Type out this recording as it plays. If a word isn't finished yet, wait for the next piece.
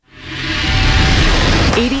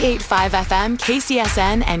88.5 FM,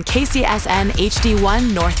 KCSN, and KCSN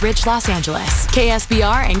HD1, Northridge, Los Angeles.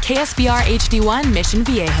 KSBR and KSBR HD1, Mission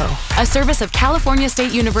Viejo. A service of California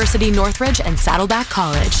State University, Northridge, and Saddleback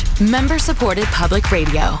College. Member-supported public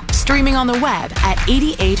radio. Streaming on the web at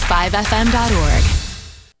 885fm.org.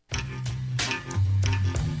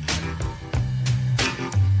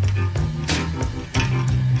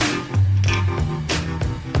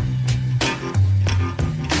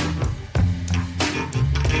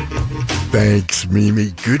 Thanks,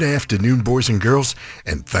 Mimi. Good afternoon, boys and girls,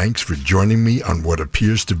 and thanks for joining me on what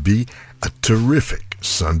appears to be a terrific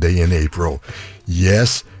Sunday in April.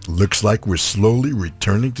 Yes, looks like we're slowly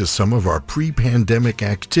returning to some of our pre-pandemic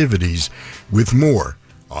activities with more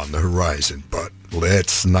on the horizon. But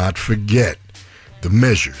let's not forget the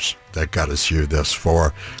measures that got us here thus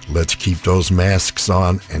far. Let's keep those masks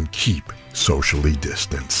on and keep socially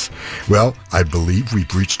distanced. Well, I believe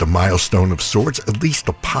we've reached a milestone of sorts, at least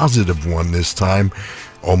a positive one this time.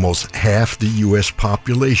 Almost half the U.S.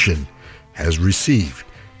 population has received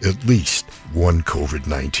at least one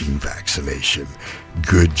COVID-19 vaccination.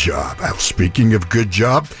 Good job. Now, speaking of good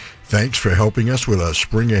job, thanks for helping us with our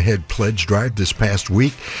Spring Ahead pledge drive this past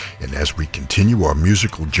week. And as we continue our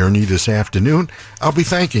musical journey this afternoon, I'll be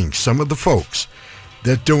thanking some of the folks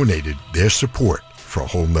that donated their support for A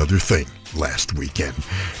Whole 'Nuther Thing last weekend.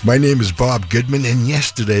 My name is Bob Goodman, and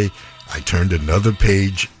yesterday I turned another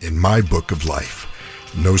page in my book of life.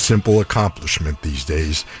 No simple accomplishment these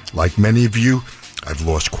days. Like many of you, I've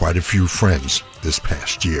lost quite a few friends this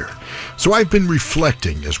past year. So I've been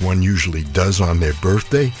reflecting, as one usually does on their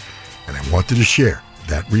birthday, and I wanted to share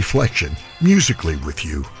that reflection musically with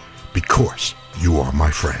you because you are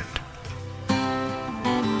my friend.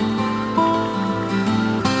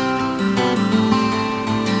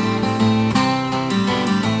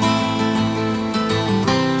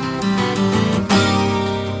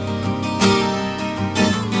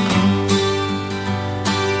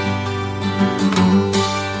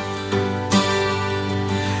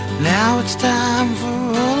 It's time for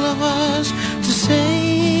all of us to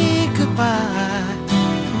say goodbye.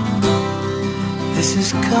 This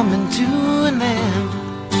is coming to an end.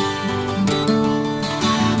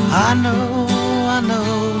 I know,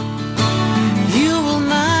 you will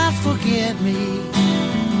not forget me,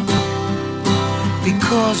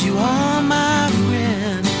 because you are my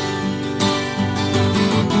friend.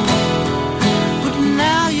 But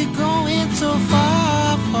now you're going so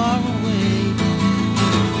far, far away.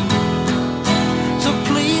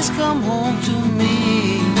 Please come home to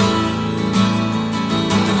me.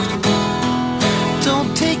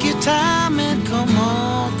 Don't take your time and come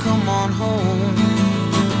on home.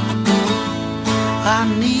 I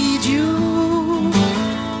need you,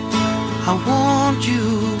 I want you.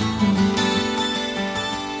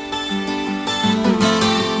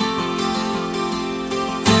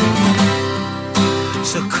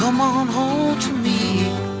 So come on home to me.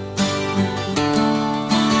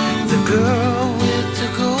 The girl with the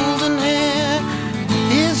golden hair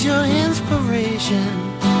is your inspiration.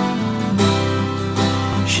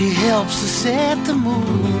 She helps to set the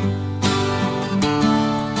mood.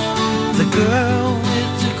 The girl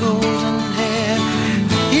with the golden hair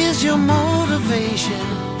is your motivation.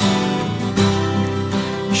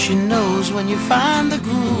 She knows when you find the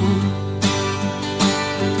groove.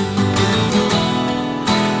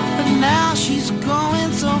 But now she's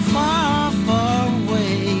going so far, far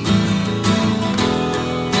away.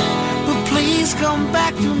 Please come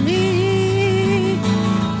back to me.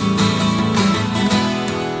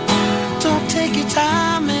 Don't take your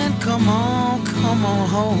time and come on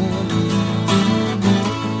home.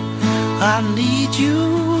 I need you,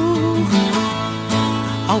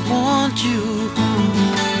 I want you.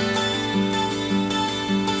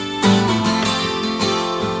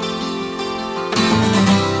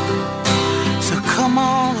 So come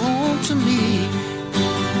on home to me.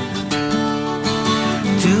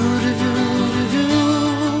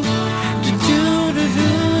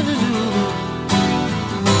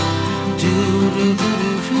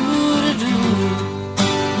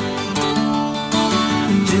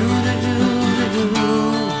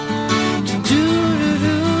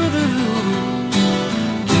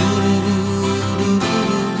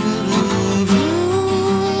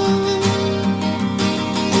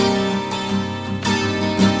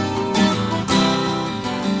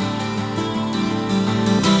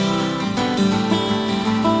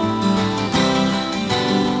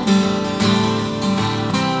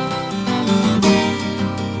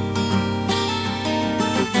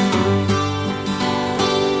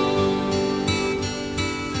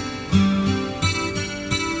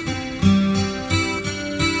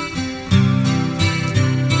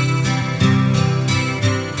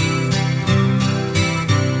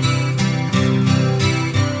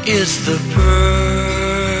 It's the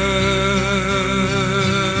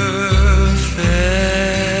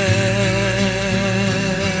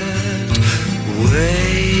perfect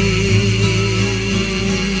way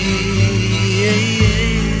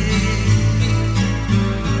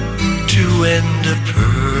to end a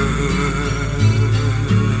perfect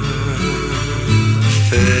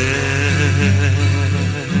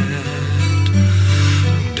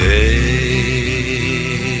day.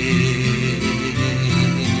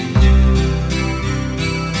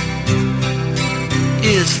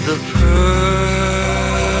 It's the perfect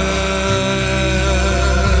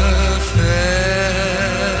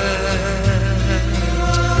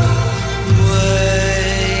way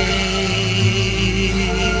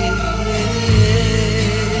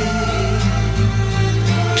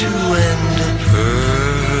to end a perfect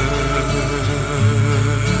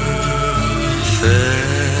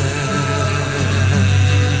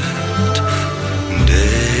day.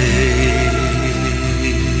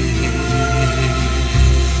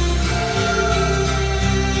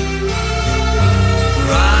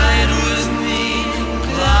 Ride with me,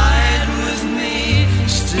 glide with me,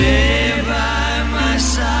 stay by my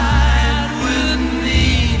side with me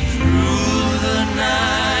through the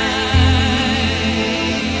night.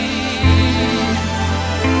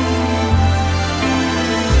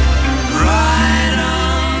 Ride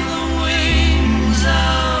on the wings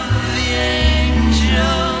of the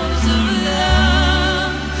angels of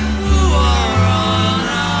love who are on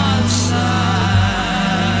our side.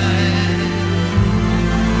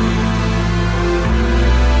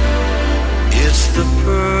 It's the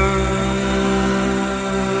perfect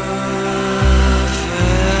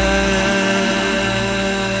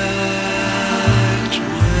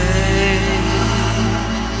way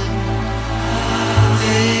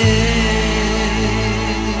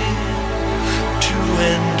to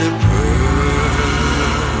end a perfect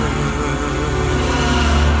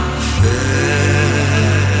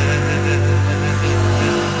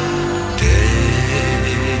day.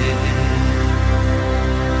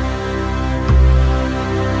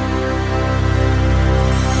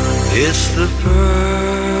 It's the perfect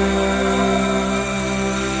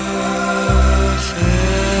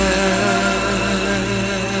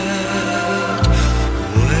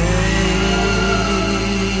way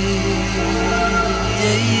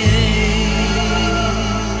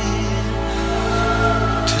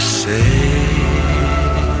to say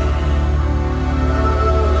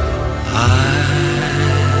I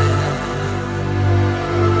love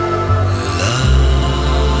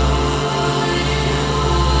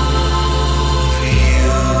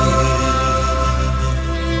you.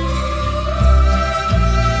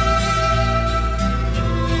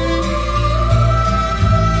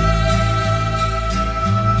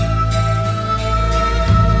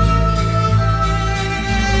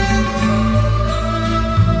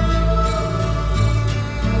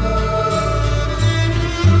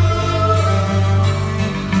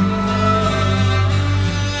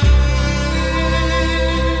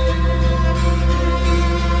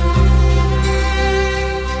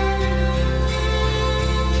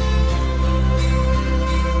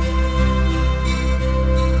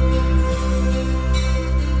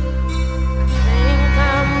 Think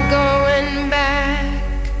I'm going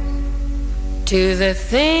back to the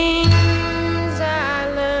things I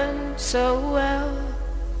learned so well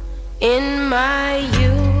in my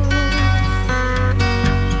youth.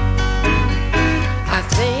 I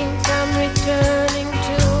think I'm returning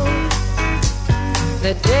to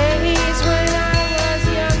the days when I was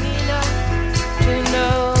young enough to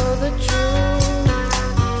know the truth.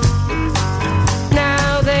 Now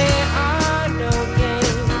there are no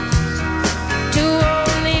games to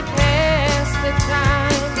only pass the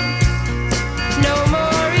time. No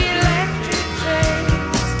more electric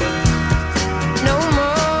trains, no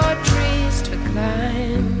more trees to climb.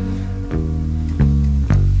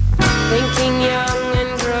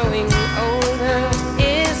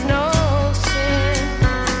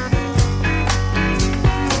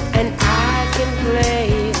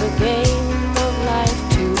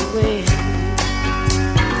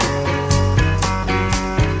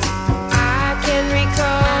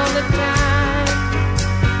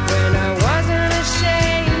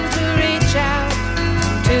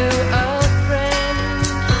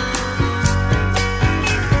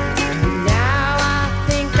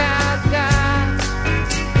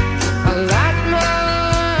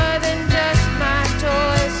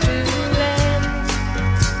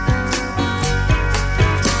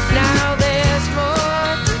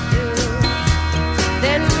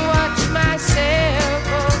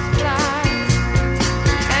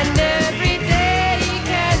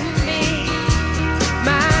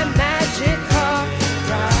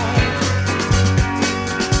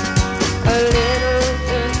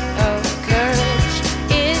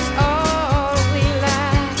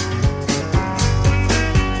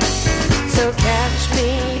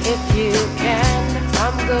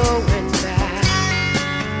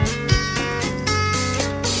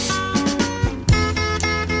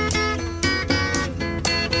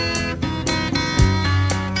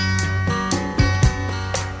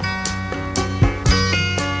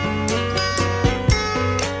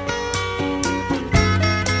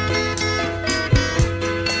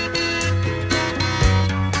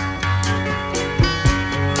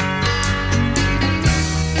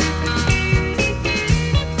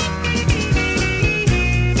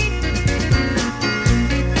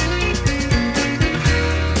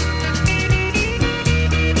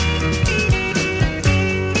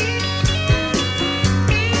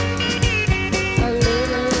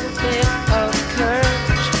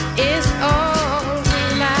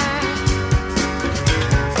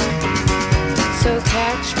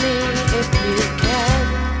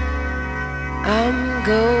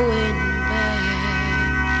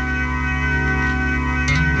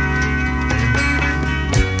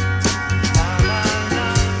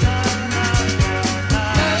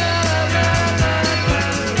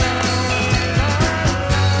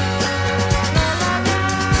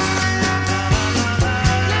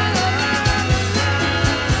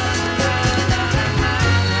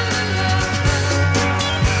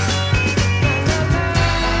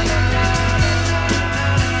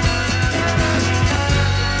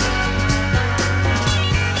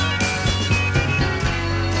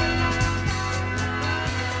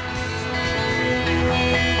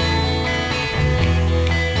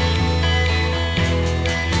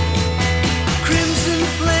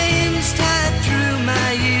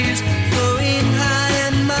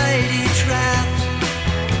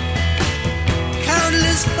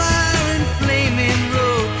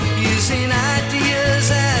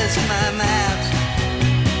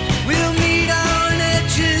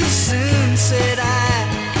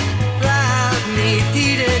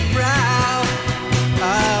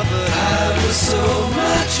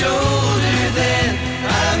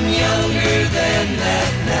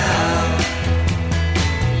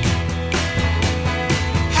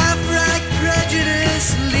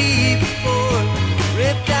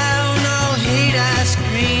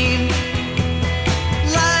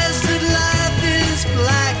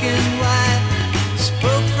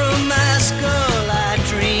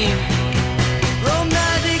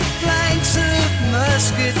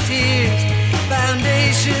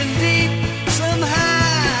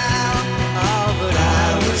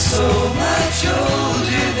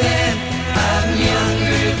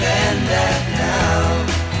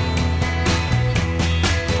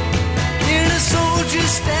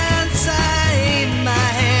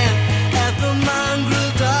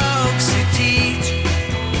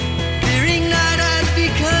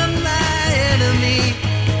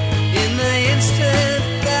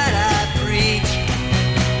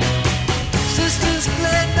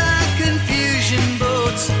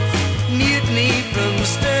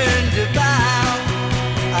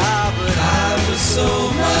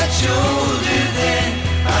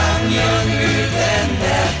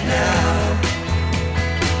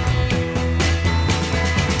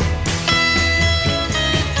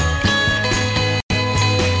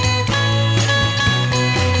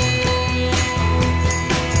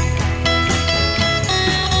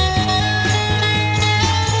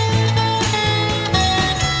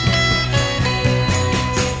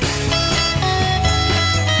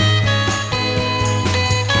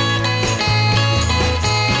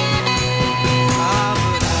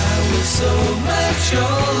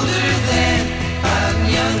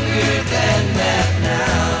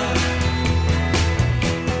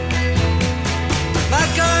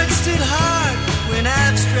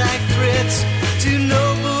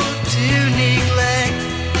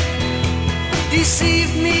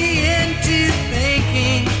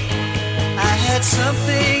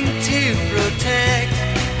 something to protect.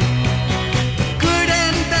 Good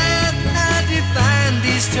and bad, I define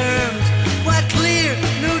these terms. Quite clear,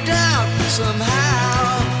 no doubt,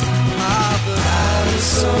 somehow. But I was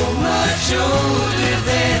so much older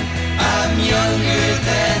then, I'm younger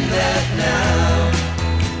than that now.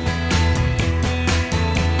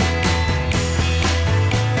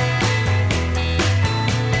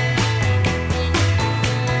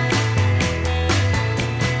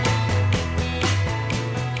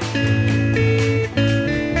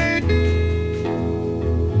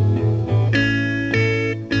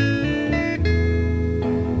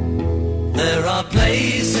 There are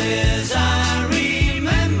places I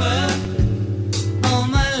remember all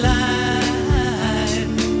my life,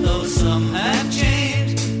 though some have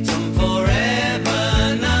changed, some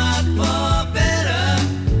forever, not for better.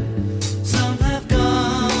 Some have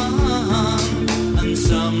gone and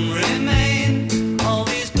some remain. All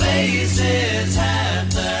these places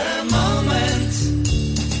had their moments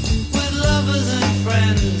with lovers and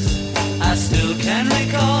friends I still can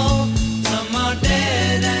recall. Some are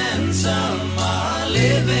dead and some are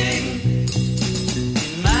living.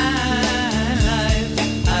 In my life,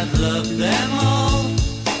 I've loved them all.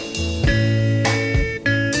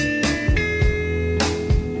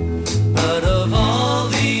 But of all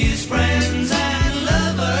these friends and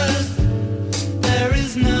lovers, there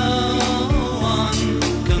is no one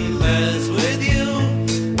compares with you.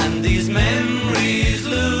 And these memories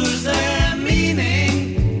lose their meaning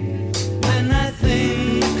when I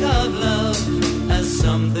think of love as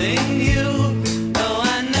something new. Though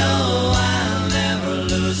I know I'll never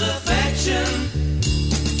lose affection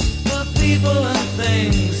for people and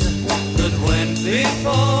things that went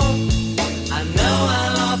before. I know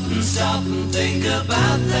I'll often stop and think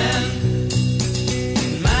about them.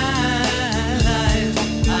 In my life,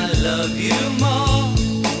 I love you more.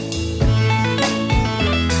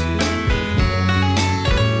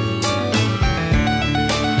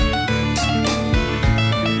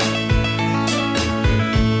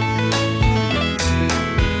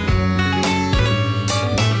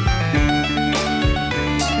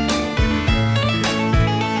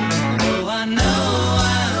 Though I know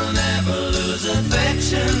I'll never lose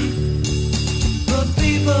affection for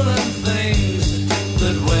people and things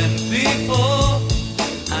that went before.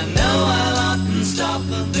 I know I'll often stop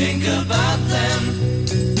and think about them.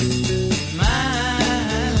 In my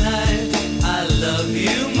life, I love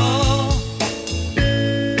you more.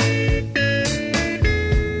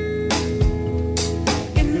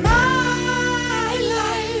 In my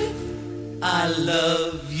life, I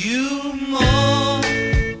love you more.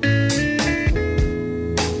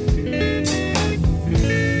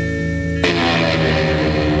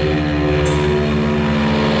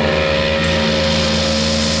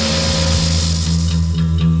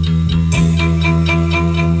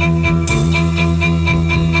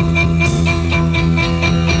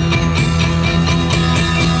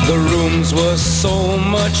 The rooms were so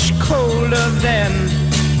much colder then.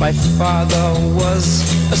 My father was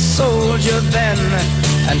a soldier then,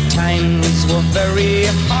 and times were very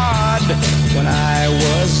hard when I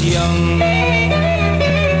was young.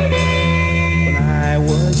 When I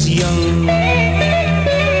was young,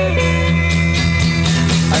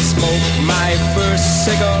 I smoked my first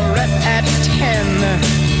cigarette at 10,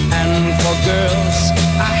 and for girls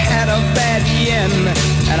I had a bad yen,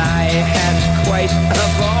 and I had quite a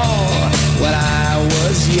ball when I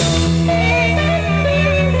was young.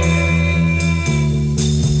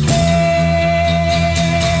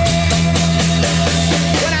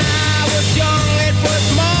 When I was young, it was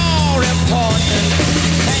more important.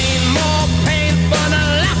 Pain, more painful, and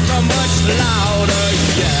laughter much louder,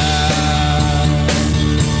 yeah.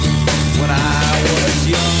 When I was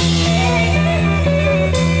young,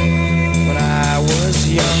 when I was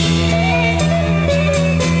young,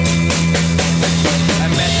 I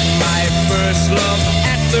met my first love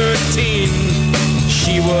at 13.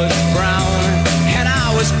 She was brown and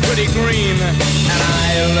I was pretty green, and I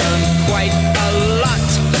learned quite a lot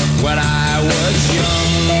when I was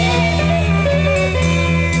young.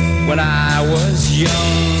 When I was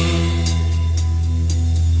young.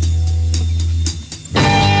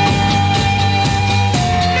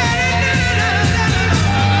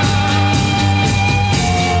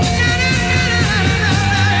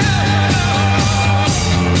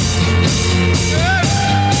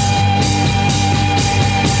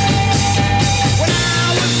 When I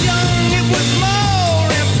was young, it was more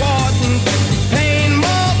important. Pain,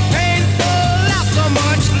 more painful, laughter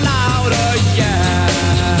much louder, yeah.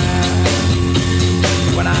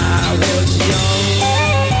 When I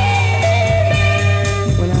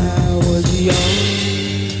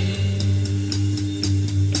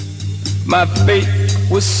My faith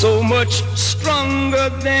was so much stronger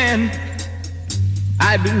then.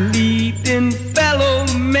 I believed in fellow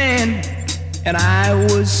men, and I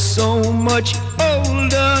was so much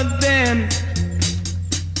older then.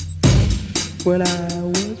 When I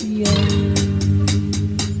was young,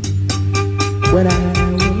 when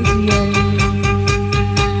I was young.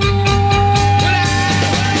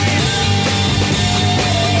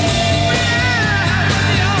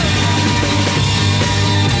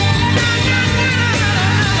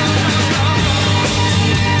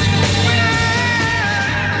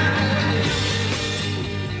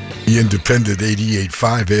 The Independent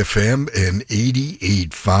 88.5 FM and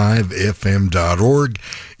 88.5fm.org.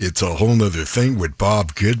 It's a whole nother thing with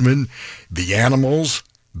Bob Goodman, the Animals,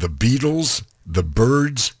 the Beatles, the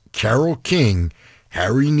Byrds, Carole King,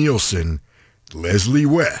 Harry Nilsson, Leslie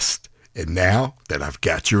West. And now that I've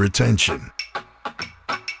got your attention.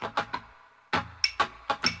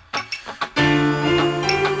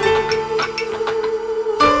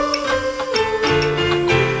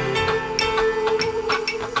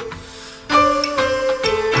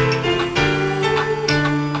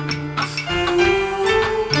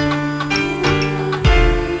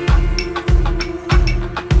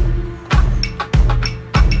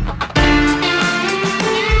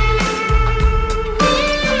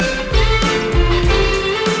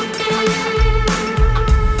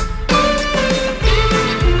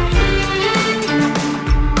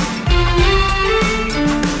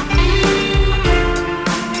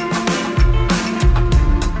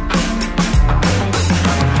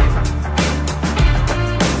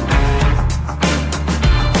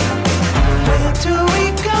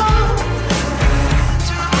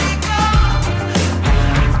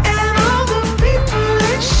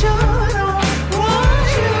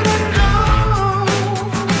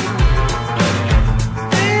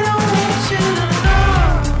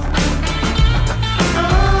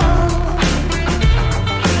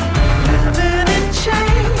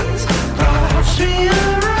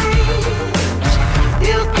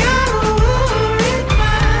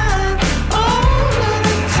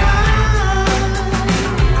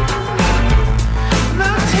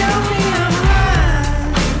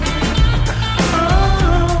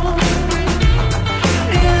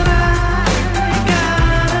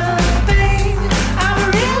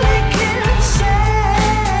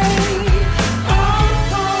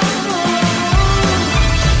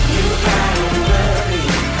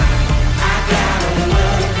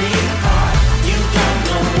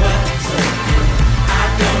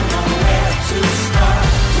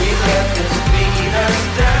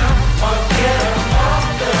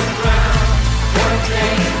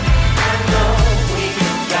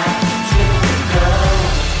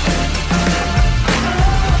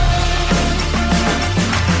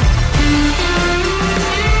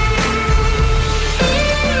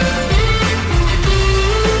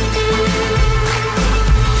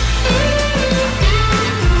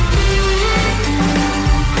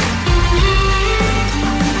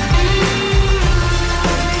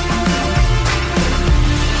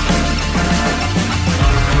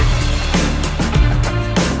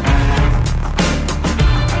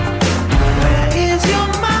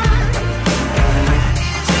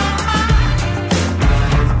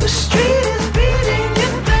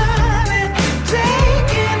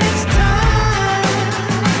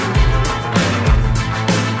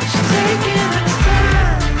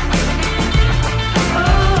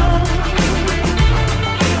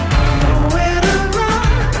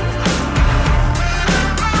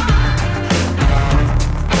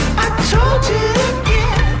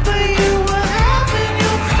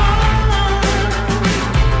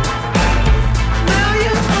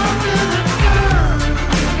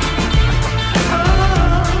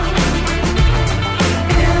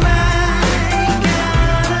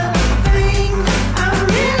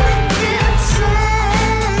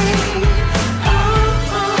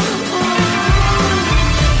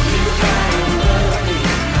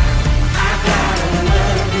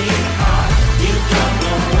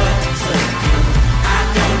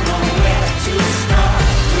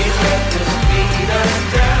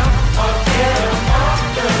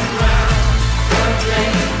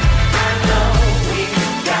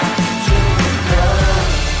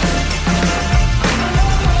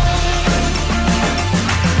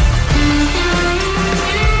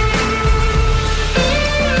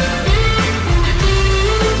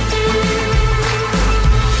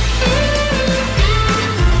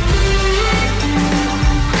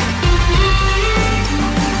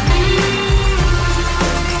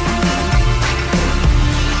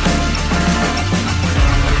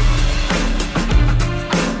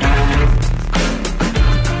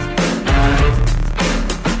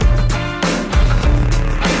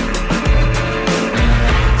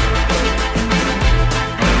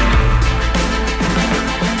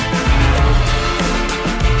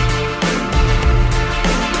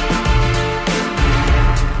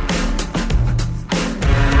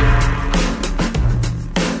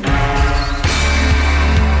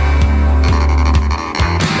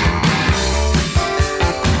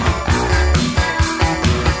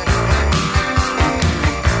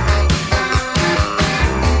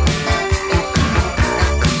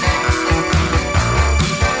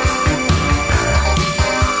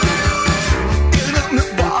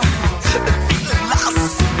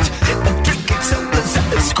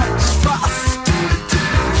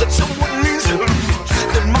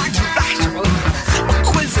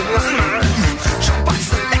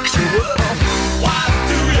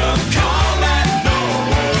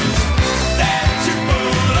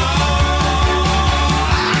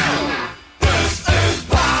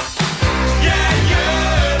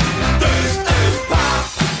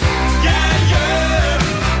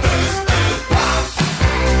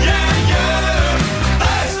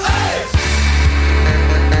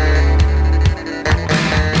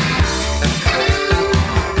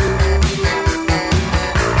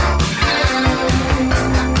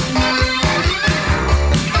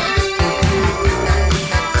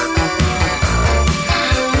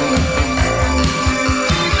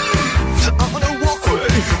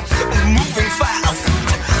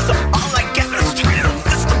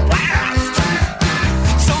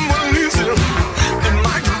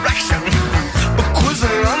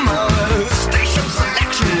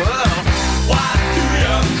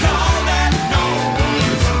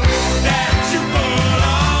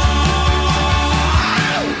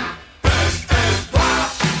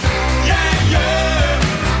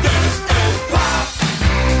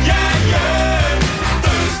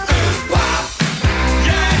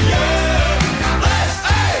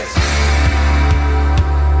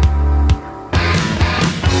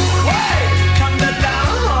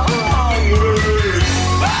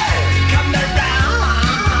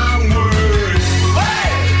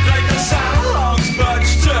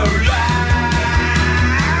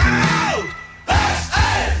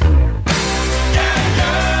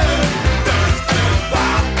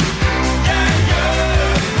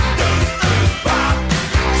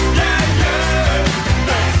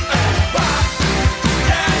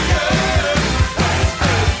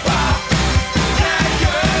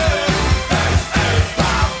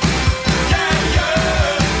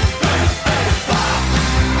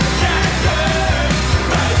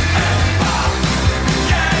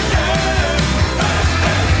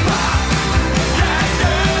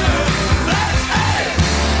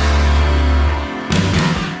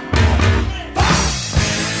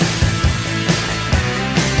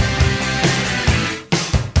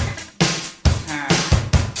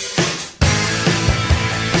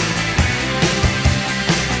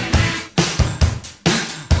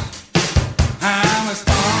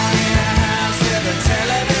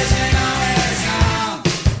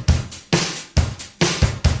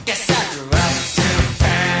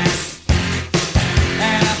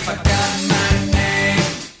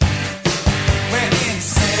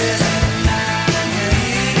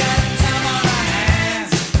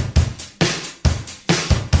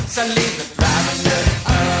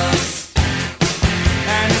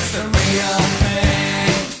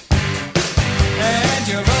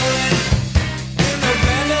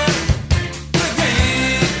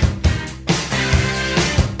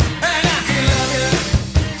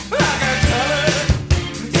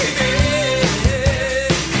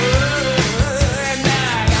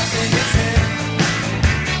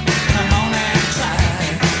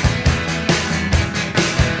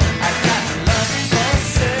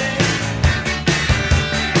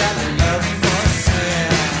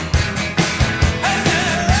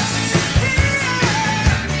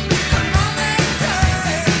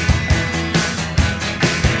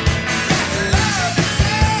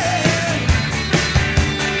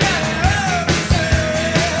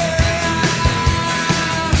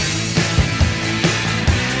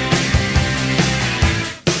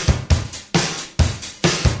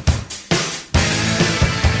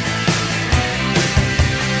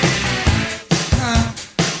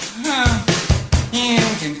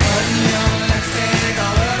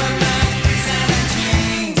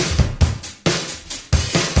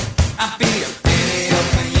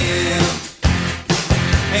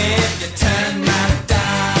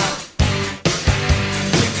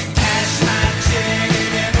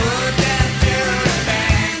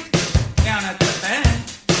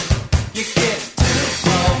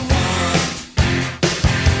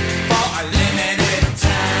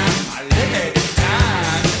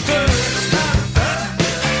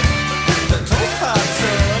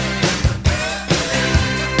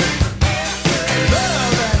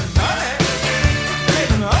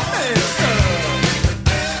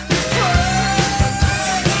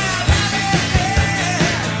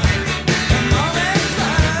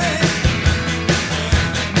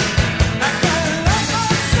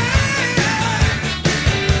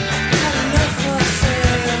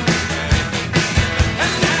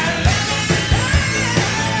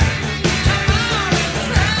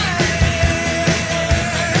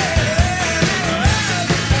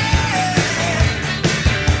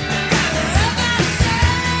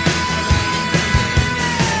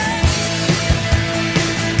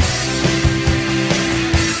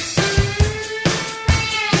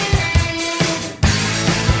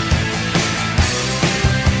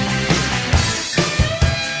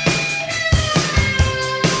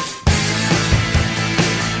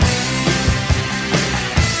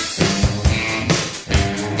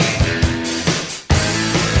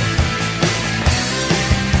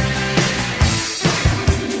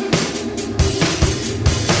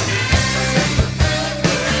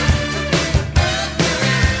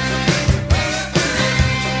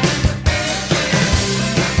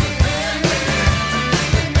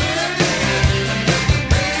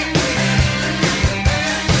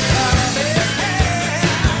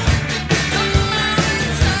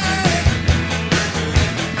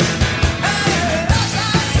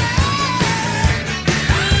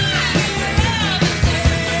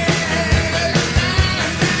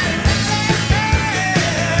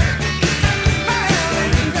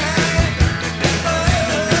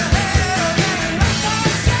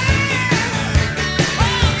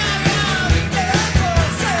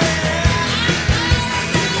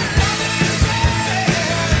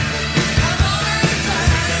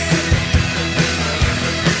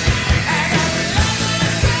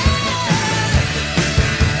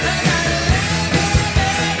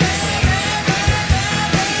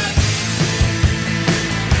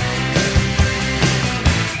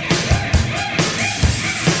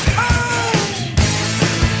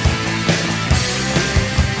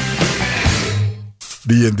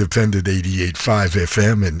 The Independent 88.5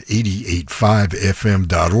 FM and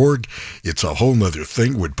 88.5fm.org. It's a whole nother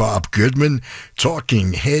thing with Bob Goodman,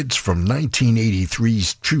 talking Heads from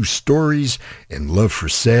 1983's True Stories and Love for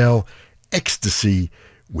Sale, Ecstasy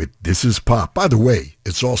with This Is Pop. By the way,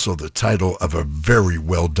 it's also the title of a very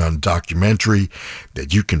well done documentary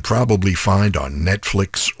that you can probably find on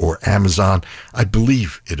Netflix or Amazon. I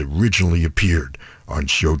believe it originally appeared on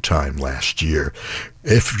Showtime last year,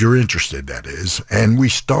 if you're interested, that is. And we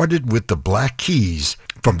started with the Black Keys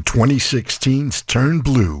from 2016's Turn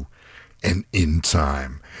Blue and In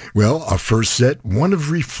Time. Well, our first set, one of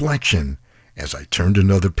reflection, as I turned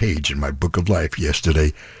another page in my book of life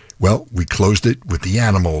yesterday. Well, we closed it with the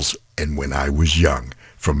Animals and When I Was Young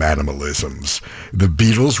from Animalisms. The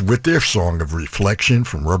Beatles with their song of reflection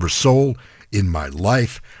from Rubber Soul, In My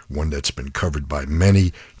Life, one that's been covered by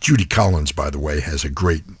many. Judy Collins, by the way, has a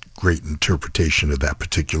great interpretation of that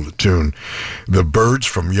particular tune. The Byrds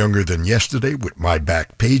from Younger Than Yesterday with My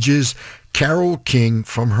Back Pages. Carole King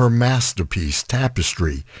from her masterpiece,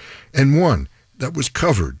 Tapestry. And one that was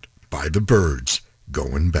covered by the Byrds,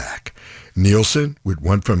 Going Back. Nilsson with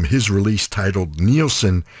one from his release titled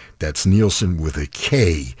Nilsson, that's Nilsson with a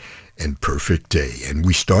K, and Perfect Day. And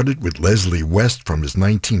we started with Leslie West from his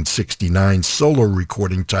 1969 solo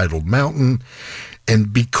recording titled Mountain,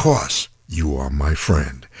 and Because You Are My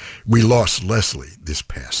Friend. We lost Leslie this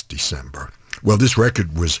past December. Well, this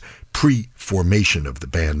record was pre-formation of the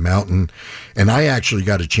band Mountain, and I actually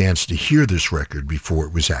got a chance to hear this record before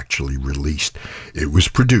it was actually released. It was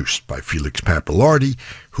produced by Felix Pappalardi,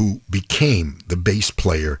 who became the bass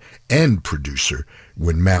player and producer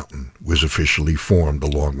when Mountain was officially formed,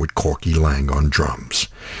 along with Corky Lang on drums.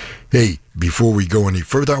 Hey, before we go any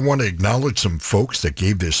further, I want to acknowledge some folks that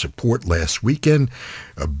gave their support last weekend.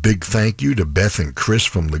 A big thank you to Beth and Chris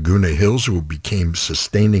from Laguna Hills, who became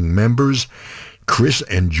sustaining members. Chris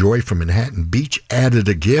and Joy from Manhattan Beach added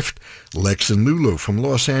a gift. Lex and Lulu from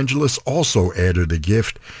Los Angeles also added a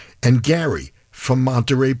gift. And Gary from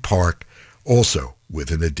Monterey Park also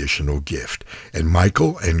with an additional gift. And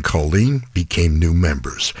Michael and Colleen became new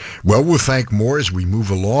members. Well, we'll thank more as we move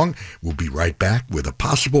along. We'll be right back with a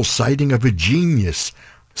possible sighting of a genius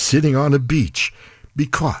sitting on a beach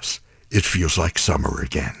because it feels like summer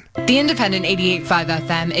again. The Independent 88.5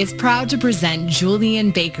 FM is proud to present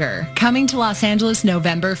Julian Baker, coming to Los Angeles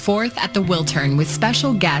November 4th at the Wiltern with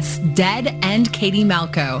special guests Dead and Katie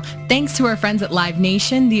Malco. Thanks to our friends at Live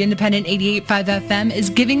Nation, the Independent 88.5 FM is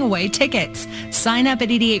giving away tickets. Sign up at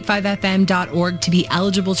 88.5fm.org to be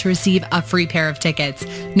eligible to receive a free pair of tickets.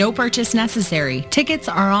 No purchase necessary. Tickets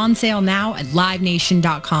are on sale now at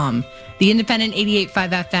livenation.com. The Independent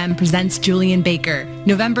 88.5 FM presents Julian Baker,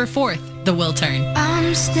 November 4th, the Wiltern.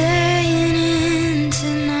 I'm staying in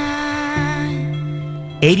tonight.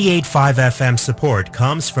 88.5 FM support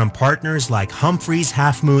comes from partners like Humphreys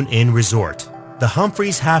Half Moon Inn Resort. The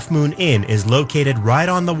Humphreys Half Moon Inn is located right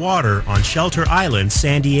on the water on Shelter Island,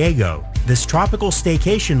 San Diego. This tropical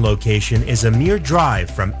staycation location is a mere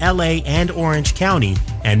drive from LA and Orange County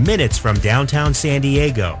and minutes from downtown San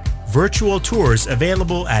Diego. Virtual tours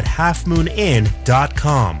available at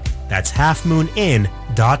halfmooninn.com. That's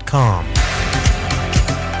halfmooninn.com.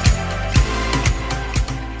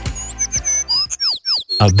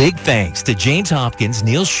 A big thanks to James Hopkins,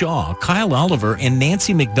 Neil Shaw, Kyle Oliver, and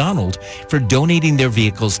Nancy McDonald for donating their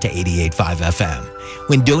vehicles to 88.5 FM.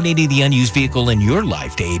 When donating the unused vehicle in your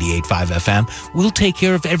life to 88.5 FM, we'll take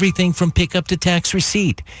care of everything from pickup to tax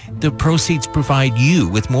receipt. The proceeds provide you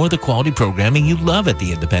with more of the quality programming you love at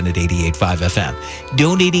the Independent 88.5 FM.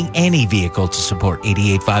 Donating any vehicle to support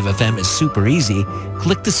 88.5 FM is super easy.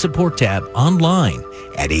 Click the support tab online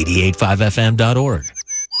at 88.5fm.org.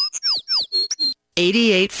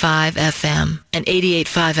 88.5 FM and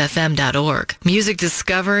 88.5fm.org. Music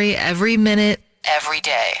discovery every minute, every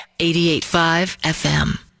day. 88.5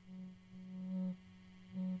 FM.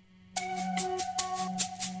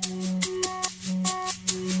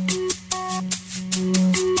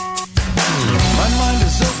 My mind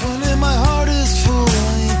is open and my heart is full.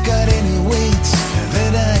 I ain't got any weights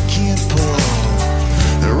that I can't pull.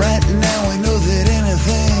 Right now I know that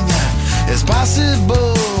anything is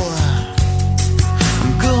possible.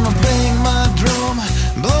 I'm gonna bang my drum,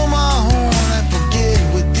 blow my horn. I forget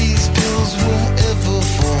what these pills will ever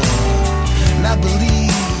for. And I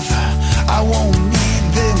believe I won't need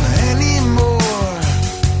them anymore.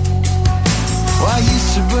 Well, I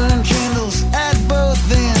used to burn candles at both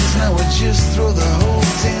ends. Now I just throw the whole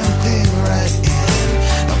damn thing right in.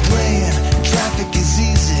 Now playing traffic is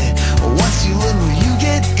easy once you learn where you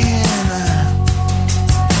get in.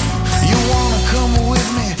 You wanna come with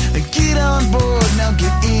me? Get on board, now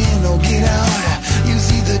get in or get out. Use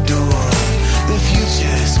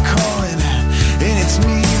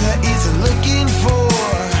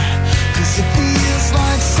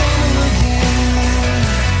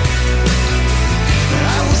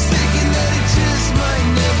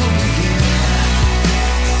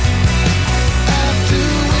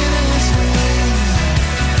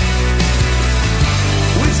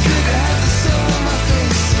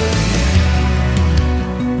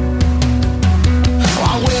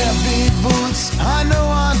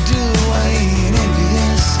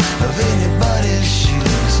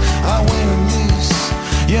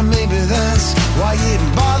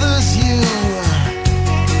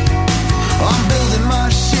my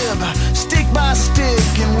ship, stick by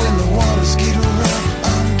stick, and when the waters get rough,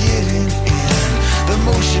 I'm getting in. The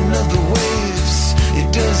motion of the waves, it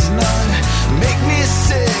does not make me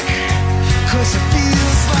sick, 'cause it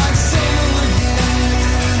feels like summer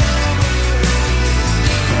again.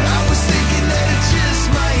 But I was thinking that it just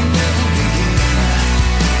might never begin.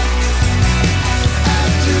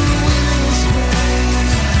 After the winter was rain,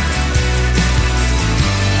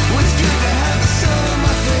 it's good to have the sun on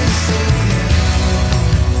my face again.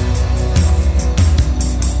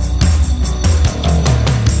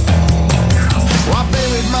 Well, I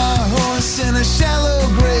buried my horse in a shallow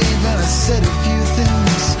grave, and I said a few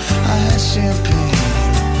things. I had champagne.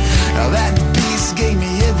 Now that beast gave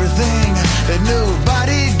me everything that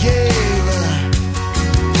nobody gave.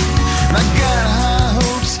 And I got high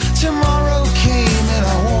hopes. Tomorrow came, and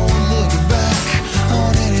I won't look back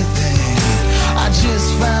on anything. I just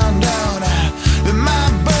found out that my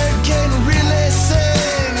bird can really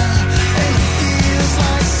sing, and it feels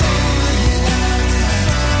like summer again.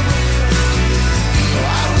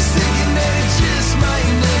 I was thinking that it just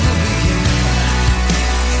might never begin.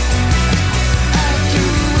 After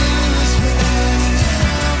the winter was rain,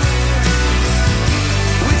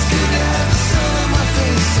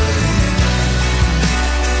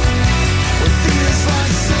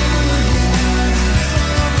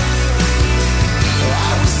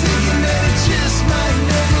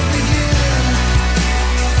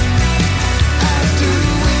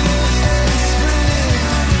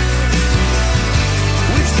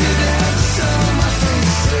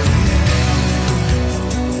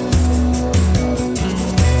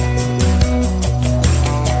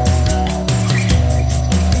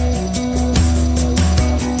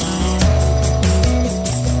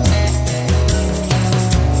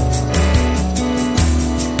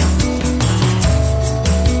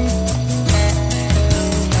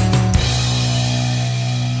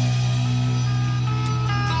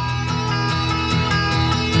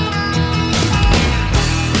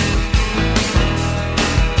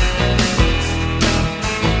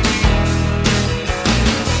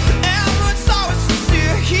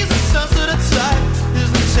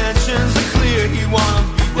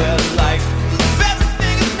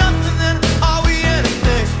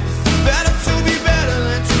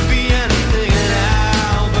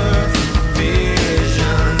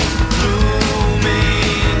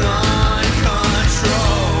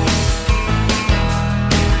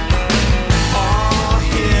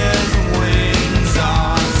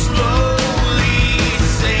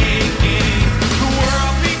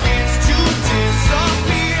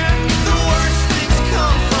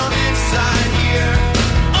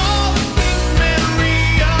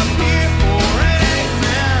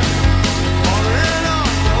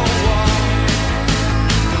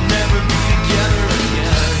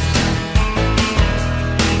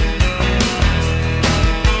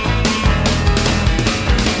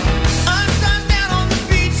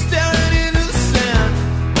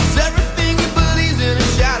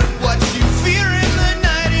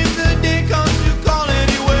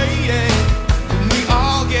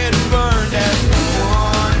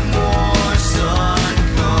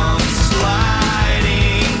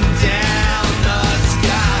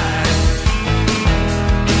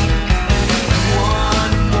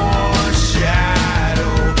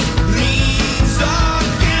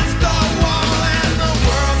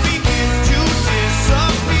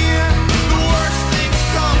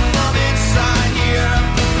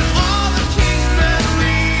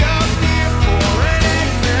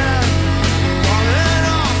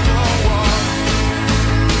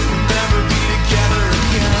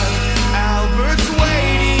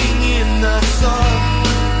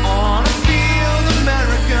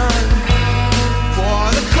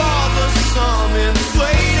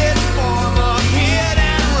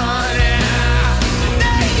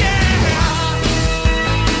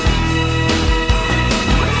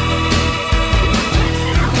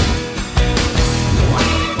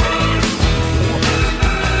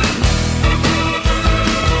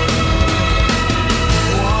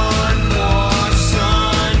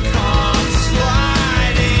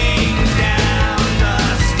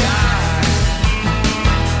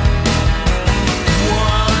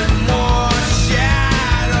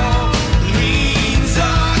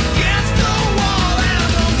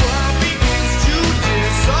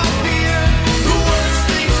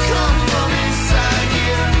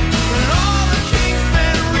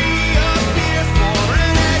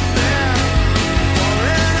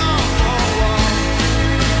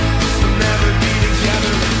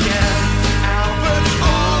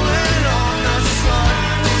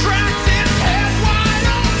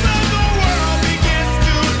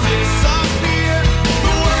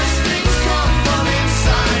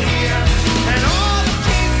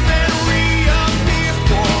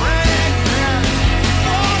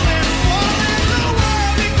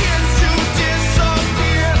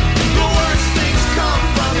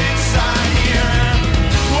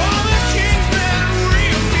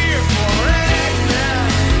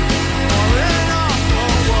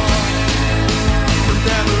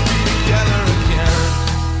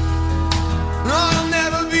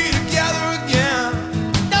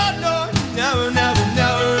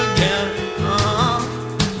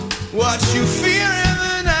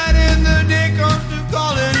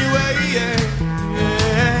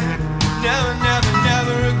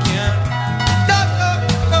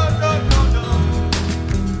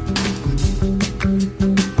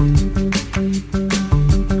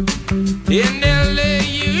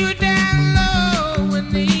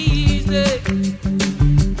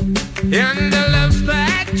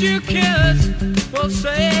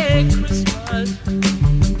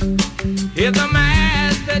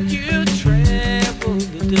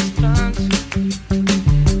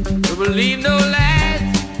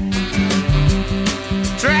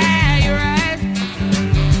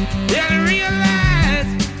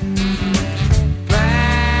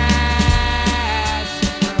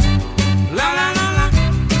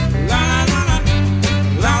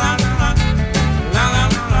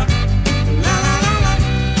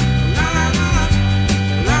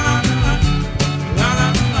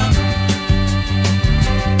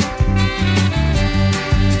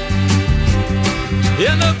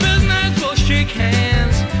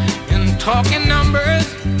 talking numbers.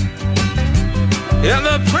 Yeah,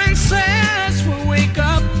 the princess will wake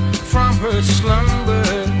up from her slumber,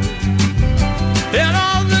 and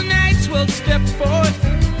all the knights will step forth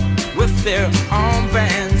with their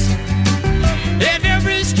armbands, and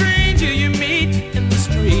every stranger you meet in the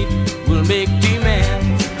street will make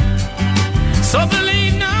demands. So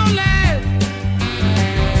believe no lies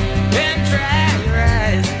and dry your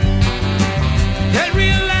eyes and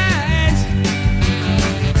realize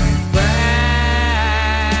by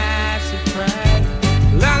surprise.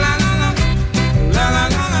 La la la la, la la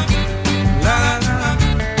la la, la la la la,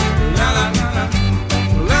 la la la la,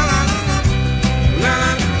 la la la la, la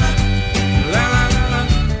la la la,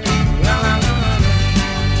 la la la la.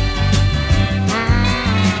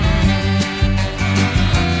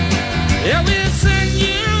 Yeah, we'll send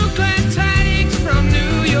you glad tidings from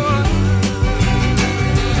New York.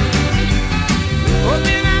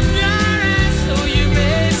 Open up your eyes so you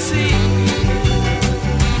may see.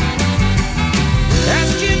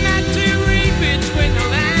 Ask you not to read between the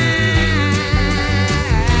lines.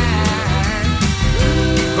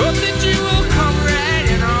 Hope that you will come right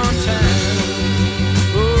in on time.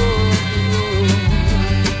 Oh.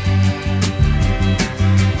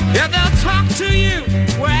 Yeah, they'll talk to you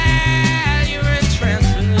while you're in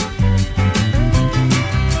transit,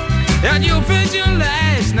 and you'll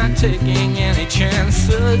visualize not taking any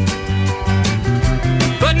chances,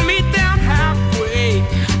 but meet them halfway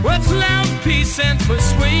with love, peace, and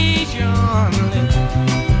persuasion,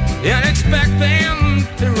 and expect them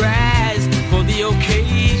to rise for the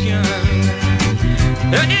occasion,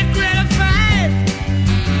 and get gratified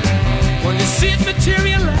when you see it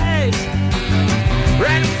materialize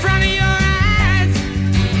right in front of your eyes.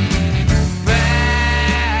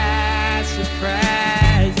 By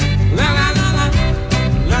surprise. La la la la,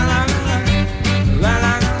 la la la la, la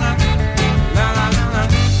la la la, la la la la,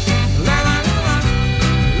 la la la la, la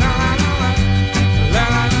la la la, la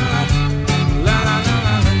la la la, la la la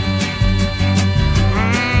la.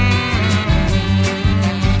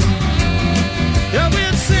 Yeah,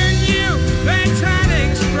 we'll send you glad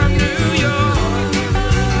tidings from New York.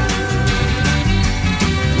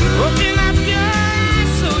 Open up your eyes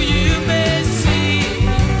so you may see.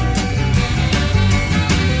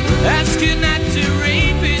 Ask you not to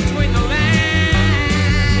read between the lines.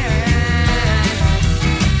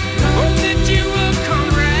 Hope that you will come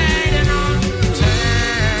right in on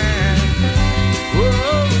time. Whoa,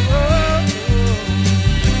 whoa, whoa.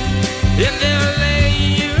 And they'll lay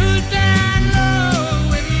you down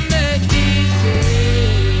low in the easy.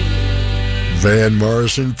 Van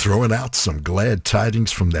Morrison throwing out some glad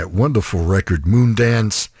tidings from that wonderful record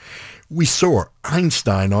Moondance. We saw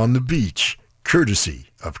Einstein on the beach, courtesy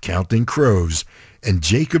of Counting Crows, and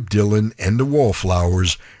Jacob Dylan and the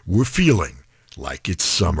Wallflowers were feeling like it's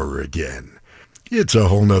summer again. It's a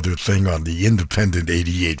whole nother thing on the independent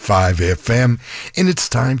 88.5 FM, and it's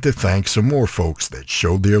time to thank some more folks that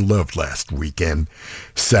showed their love last weekend.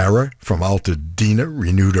 Sarah from Altadena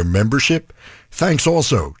renewed her membership. Thanks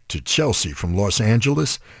also to Chelsea from Los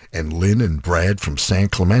Angeles, and Lynn and Brad from San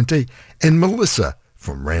Clemente, and Melissa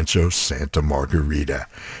from Rancho Santa Margarita.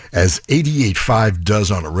 As 88.5 does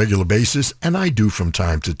on a regular basis, and I do from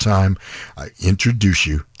time to time, I introduce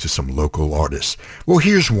you to some local artists. Well,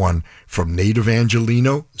 here's one from native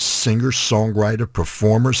Angelino, singer, songwriter,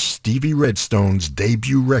 performer Stevie Redstone's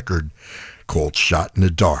debut record called Shot in the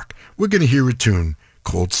Dark. We're going to hear a tune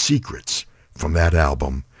called Secrets from that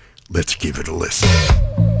album. Let's give it a listen.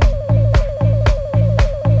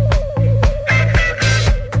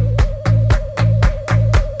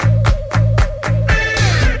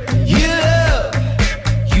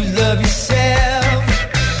 Love yourself,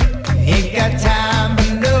 ain't got time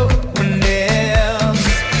for no one else.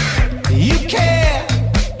 You care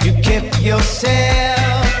for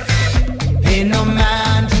yourself, pay no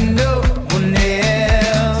mind to no one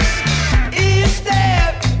else. Each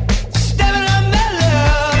step, stepping on my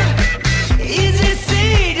love, easy.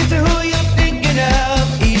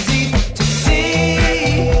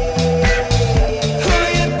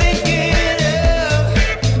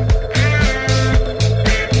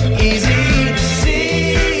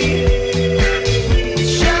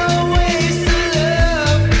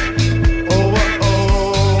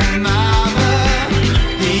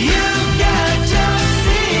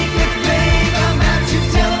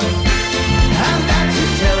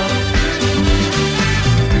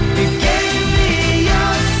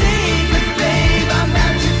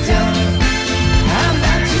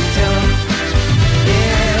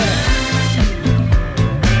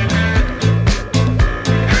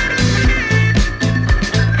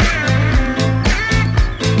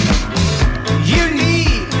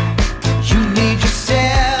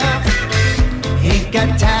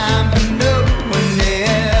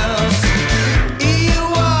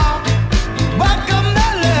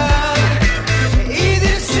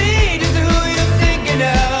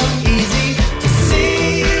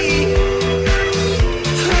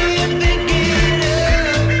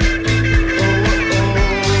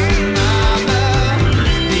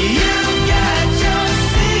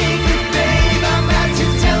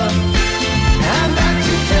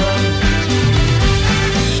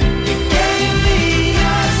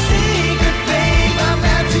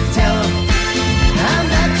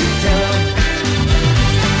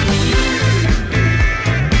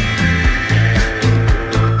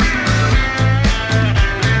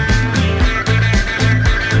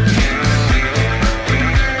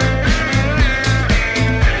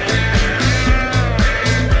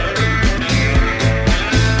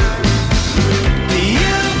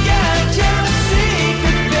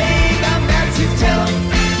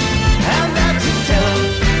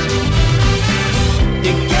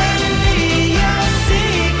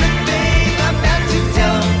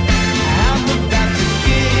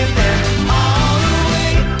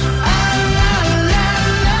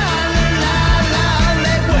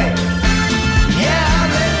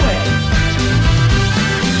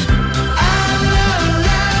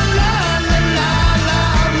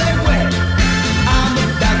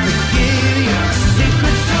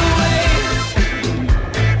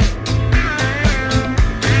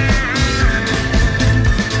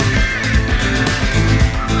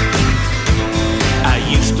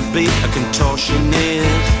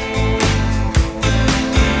 contortionist,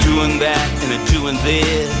 doing that and a doing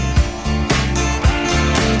this,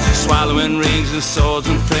 swallowing rings and swords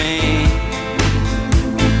and things.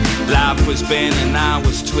 Life was bent and I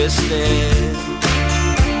was twisted,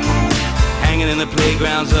 hanging in the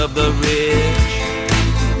playgrounds of the rich.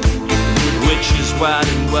 Which is what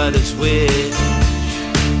and what is which?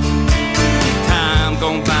 Time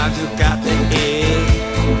gone by, just got the head.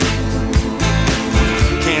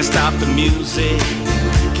 Can't stop the music,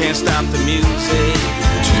 can't stop the music.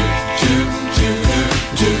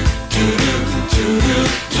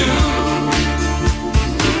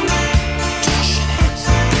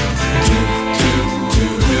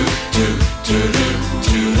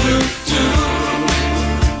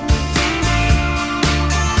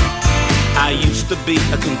 I used to be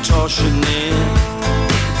a contortionist,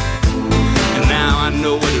 and now I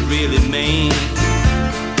know what it really means.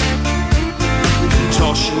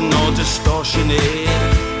 Contortion or distortionist,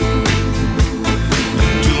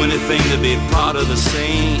 do anything to be part of the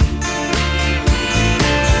scene.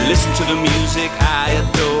 Listen to the music I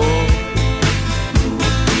adore,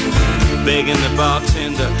 begging the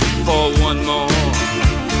bartender for one more.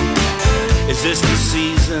 Is this the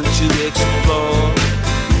season to explore?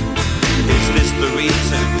 Is this the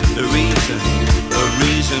reason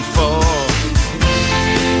for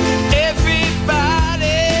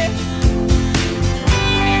everybody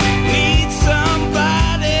needs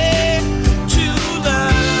somebody to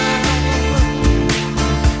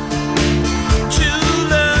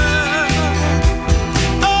love,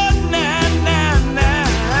 oh na na na,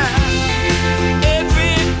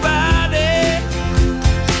 everybody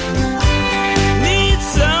needs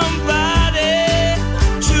somebody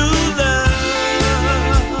to love.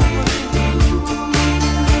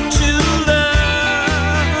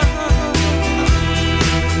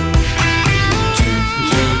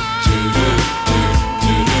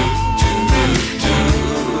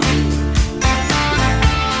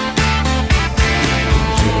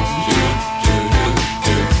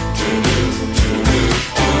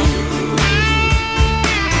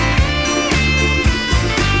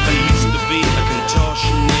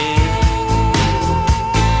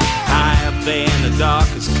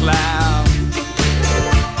 Darkest cloud,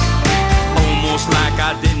 almost like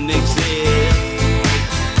I didn't exist.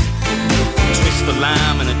 Twist the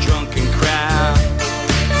lime in a drunken crowd,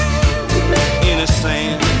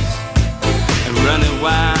 innocent and running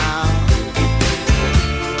wild,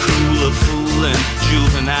 cruel, a fool and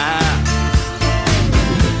juvenile.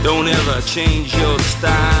 Don't ever change your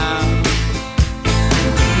style.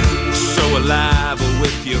 So alive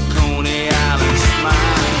with your Coney Island smile.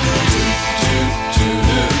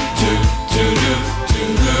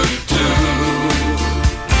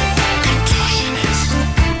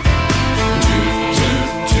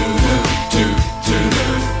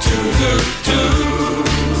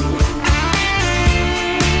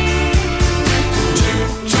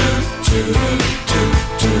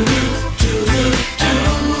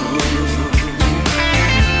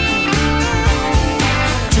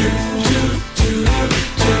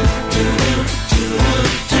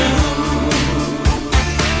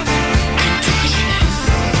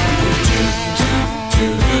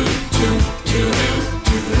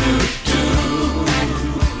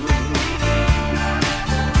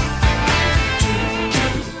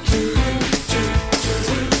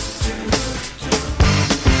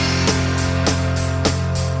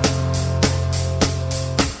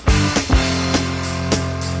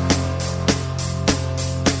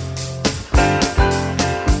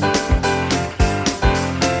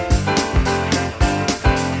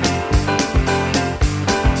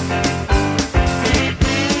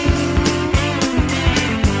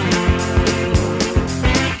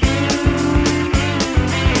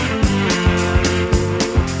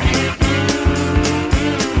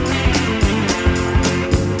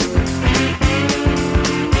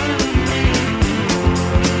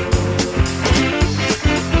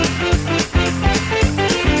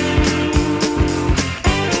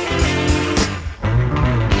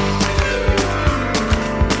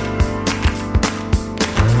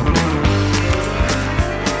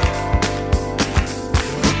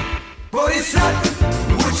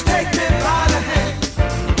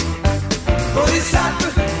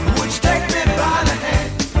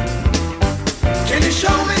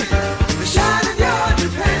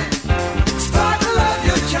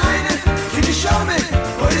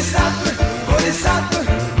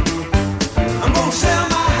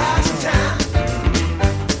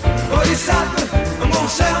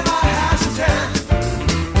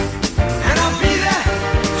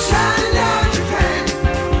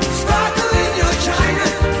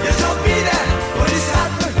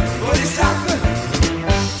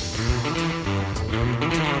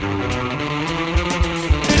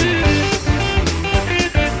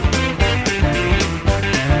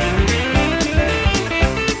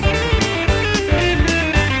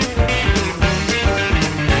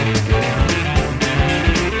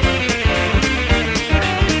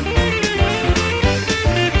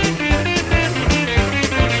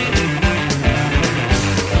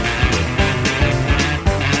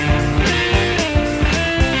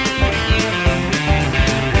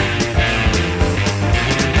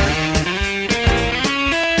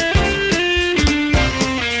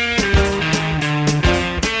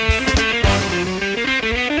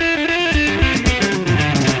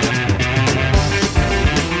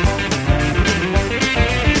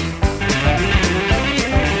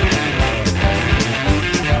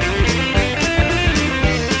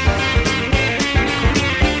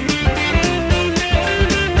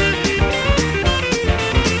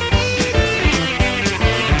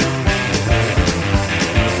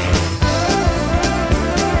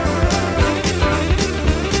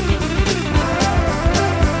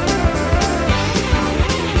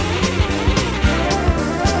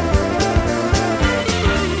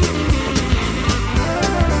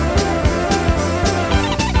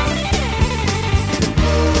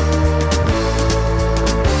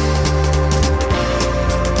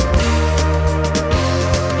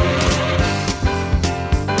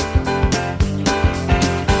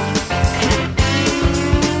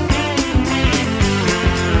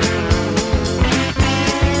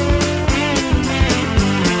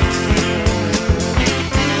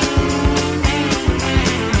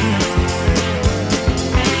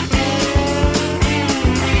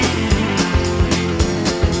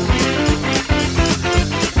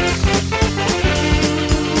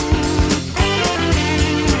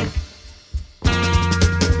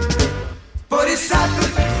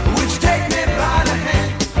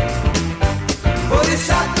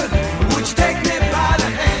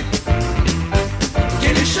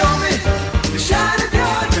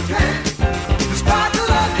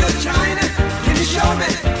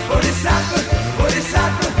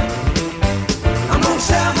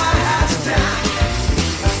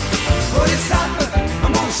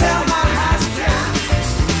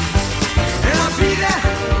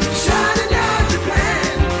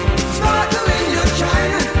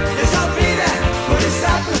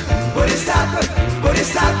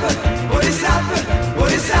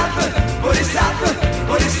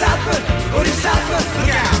 Bodhisattva, Bodhisattva,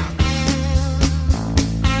 look out!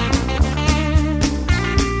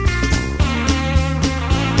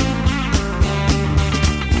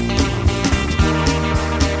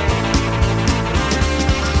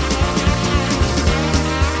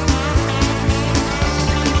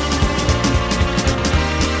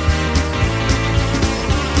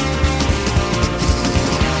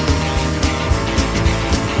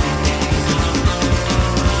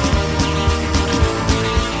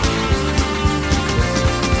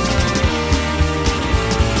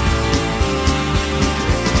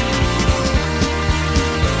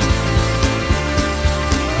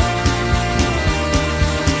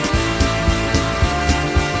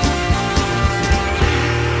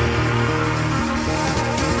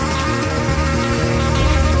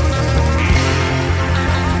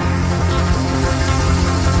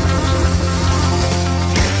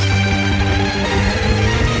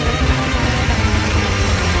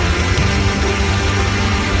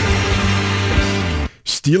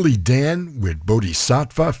 Steely Dan with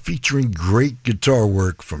Bodhisattva, featuring great guitar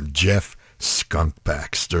work from Jeff Skunk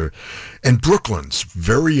Baxter, and Brooklyn's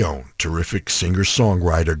very own terrific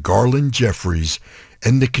singer-songwriter Garland Jeffreys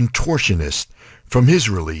and the Contortionist from his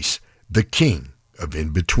release, The King of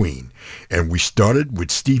In Between. And we started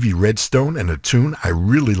with Stevie Redstone and a tune I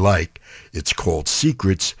really like. It's called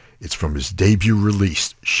Secrets. It's from his debut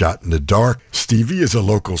release, Shot in the Dark. Stevie is a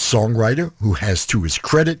local songwriter who has to his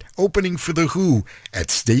credit opening for The Who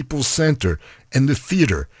at Staples Center and the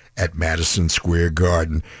theater at Madison Square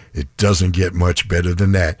Garden. It doesn't get much better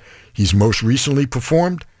than that. He's most recently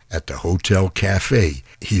performed at the Hotel Cafe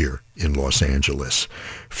here in Los Angeles.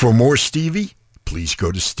 For more Stevie, please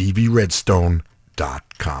go to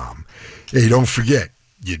StevieRedstone.com. Hey, don't forget,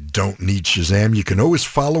 you don't need Shazam. You can always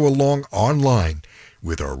follow along online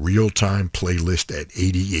with our real-time playlist at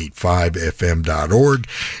 885fm.org.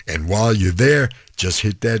 And while you're there, just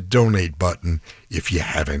hit that donate button if you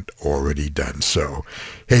haven't already done so.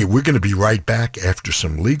 Hey, we're going to be right back after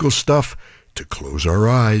some legal stuff to close our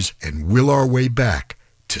eyes and will our way back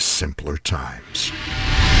to simpler times.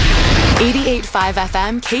 88.5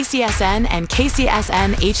 FM, KCSN, and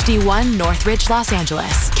KCSN HD1 Northridge, Los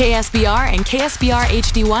Angeles. KSBR and KSBR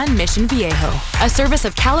HD1 Mission Viejo. A service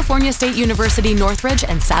of California State University Northridge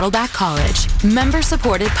and Saddleback College.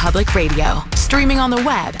 Member-supported public radio. Streaming on the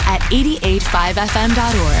web at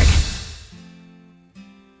 885fm.org.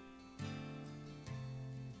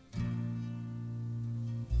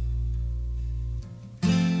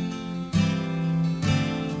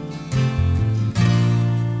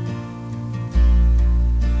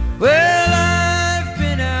 Well, I've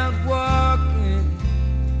been out walking.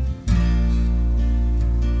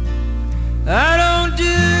 I don't do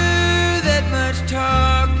that much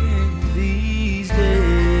talking these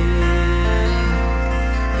days.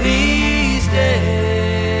 These days.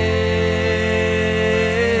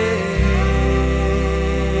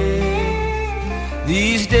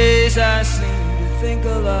 These days I seem to think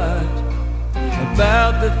a lot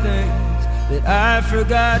about the things that I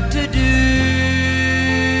forgot to do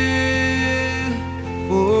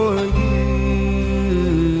for you,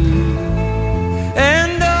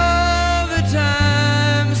 and all the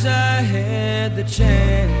times I had the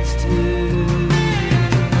chance to.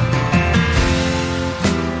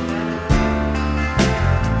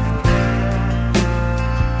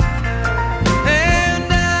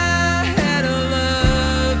 And I had a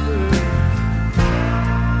lover,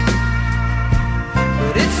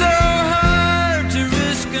 but it's so hard to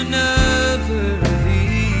risk another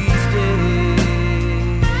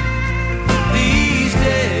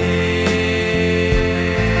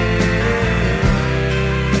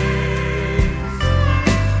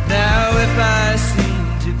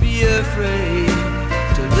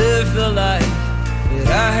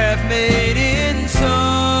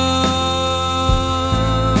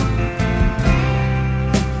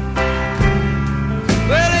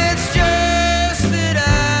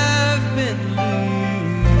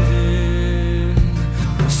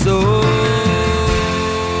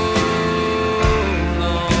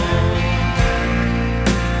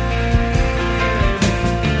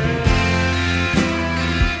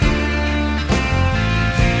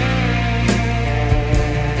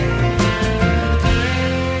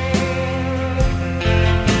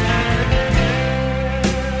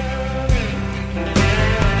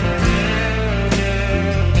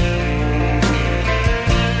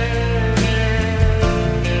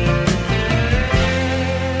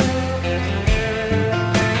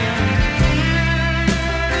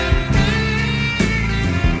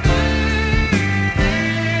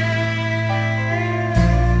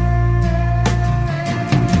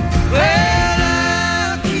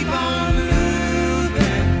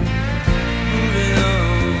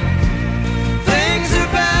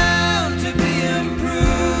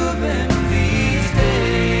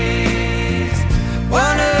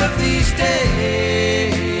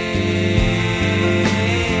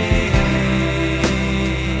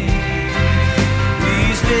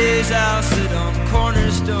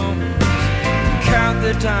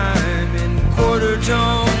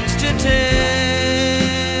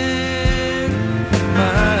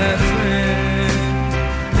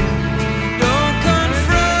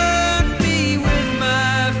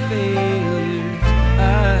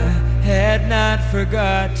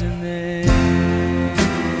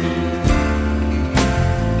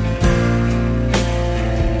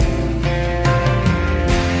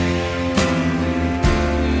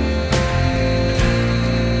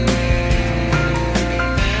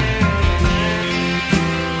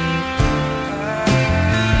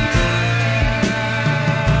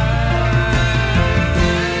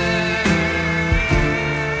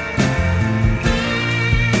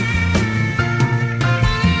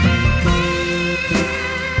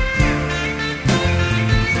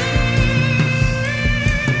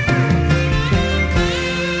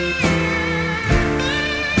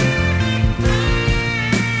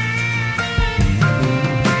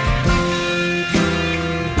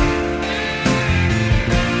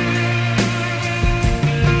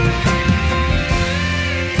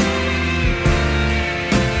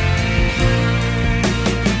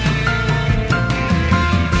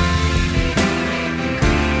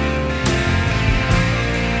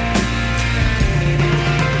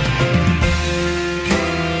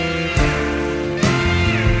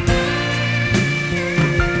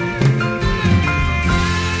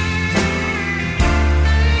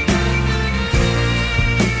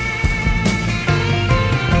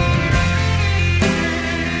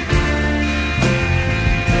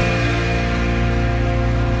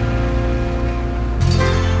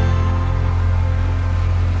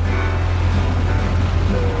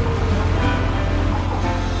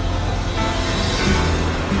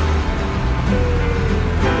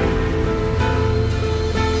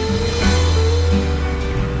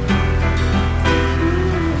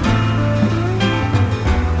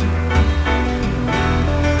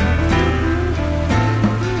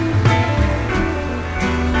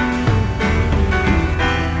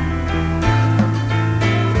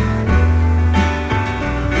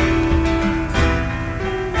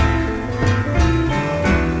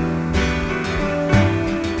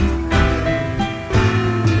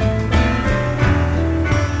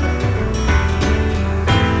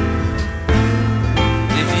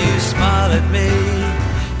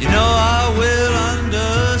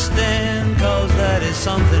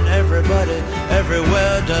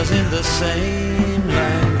us in the same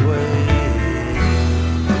language.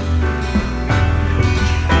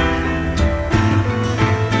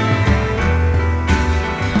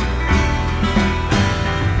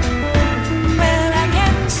 Well, I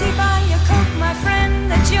can see by your coat, my friend,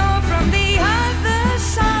 that you're from the other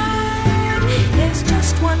side. There's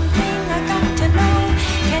just one thing I got to know.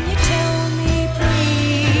 Can you tell me,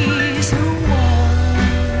 please, who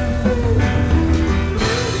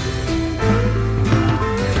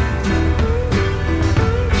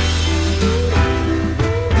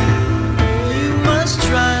You must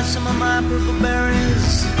try some of my purple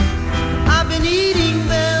berries. I've been eating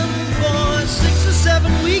them for 6 or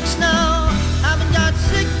 7 weeks now. Haven't got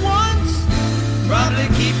sick once. Probably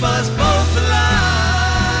keep us both alive.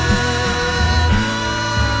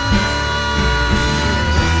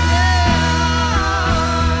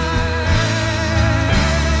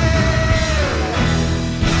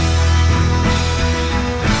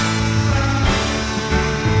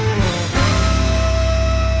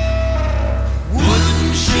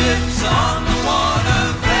 Wooden ships on the water,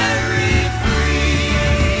 very free.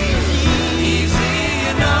 Easy,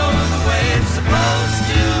 you know, the way it's supposed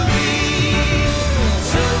to be.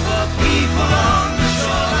 Silver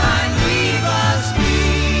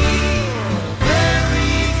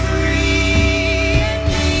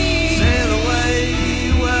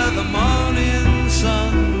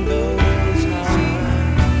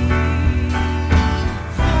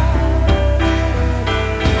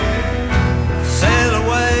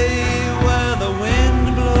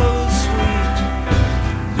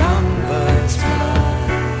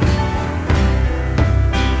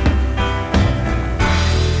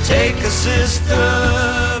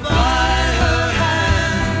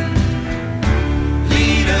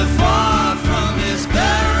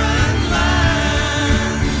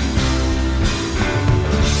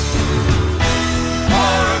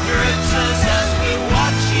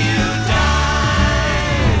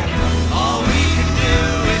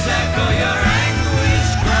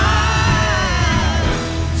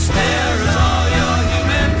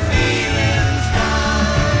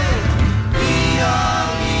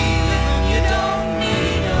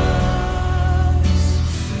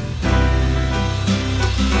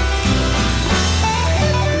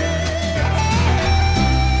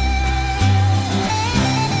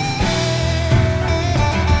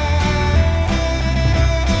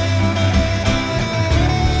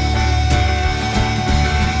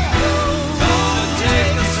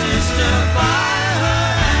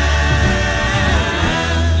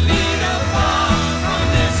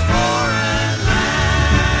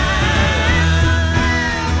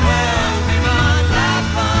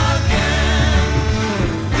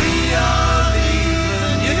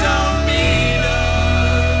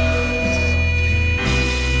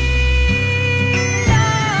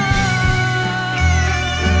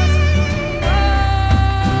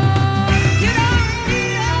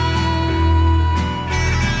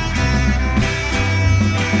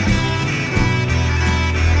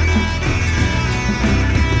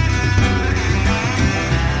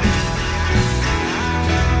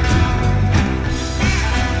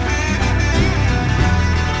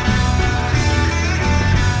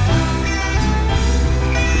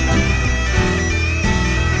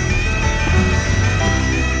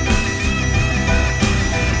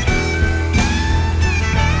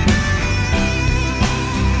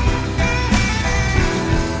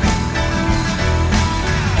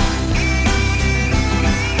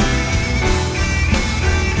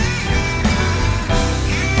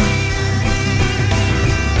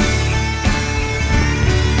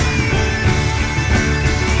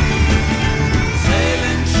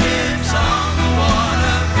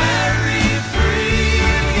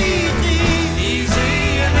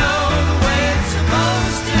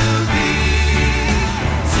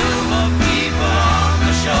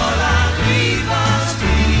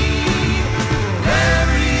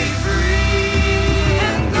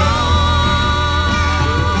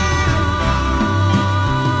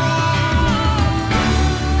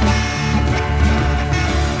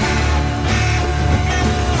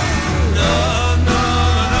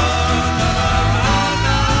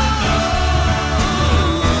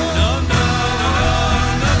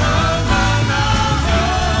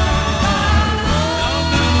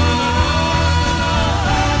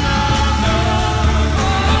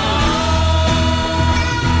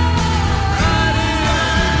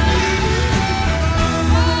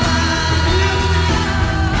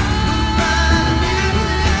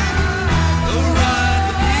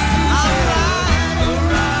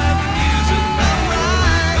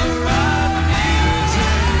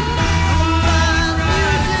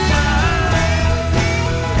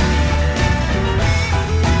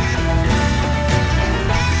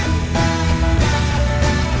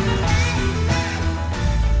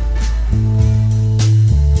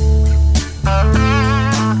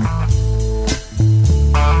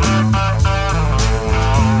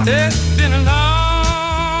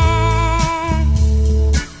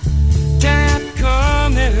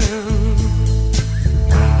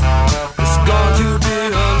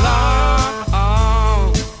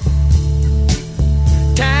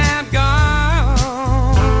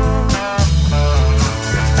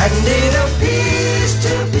And it appears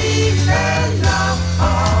to be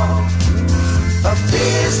alone.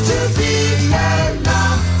 Appears to be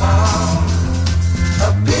alone.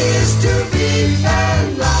 Appears to be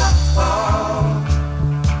alone.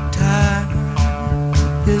 Time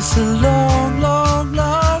is a long, long,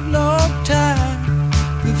 long, long time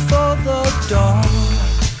before the dawn.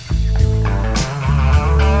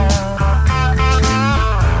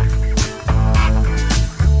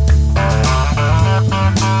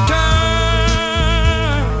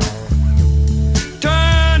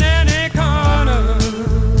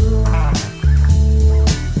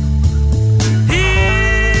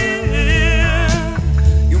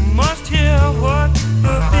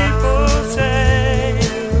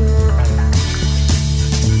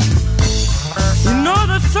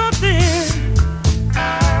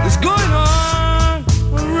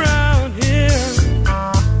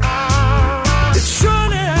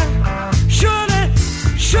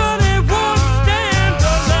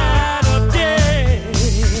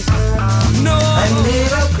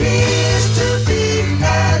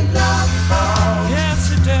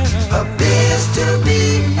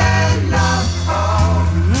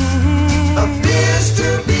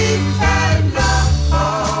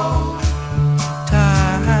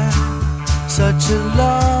 Such a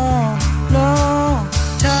long, long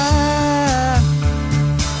time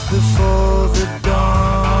before the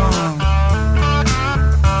dawn.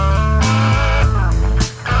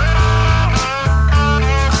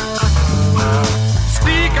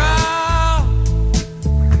 Speak out,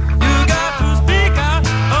 you got to speak out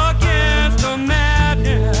against the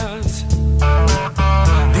madness.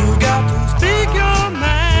 You got to speak your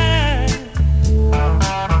mind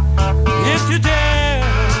if you dare.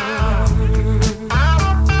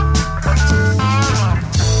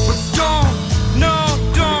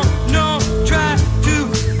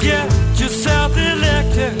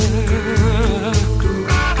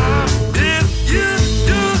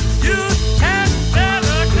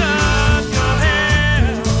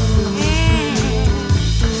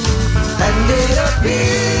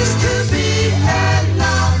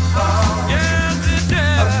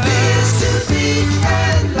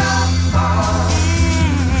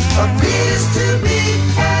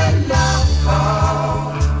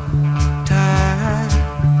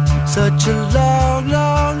 Such a long,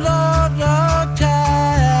 long, long, long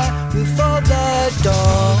time before the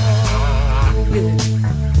dawn. Yeah.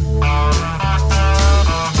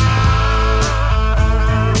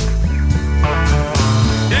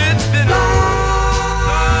 It's been a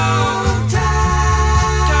long time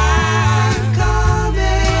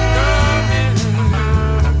coming.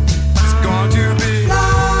 It's going to be a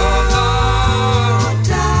long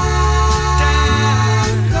time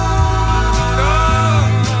coming.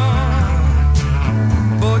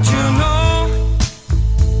 But you know,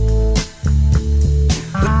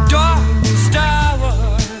 the darkest hour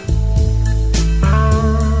is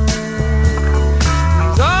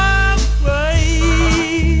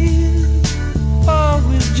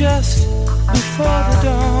always just before the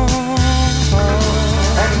dawn.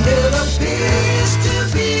 And it appears to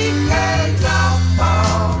be alone.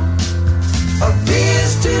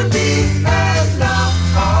 Appears to be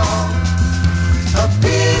alone.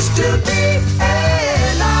 Appears to be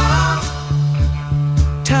alone.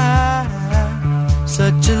 Time,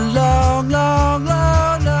 such a long, long,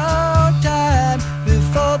 long, long time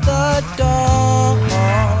before the dawn.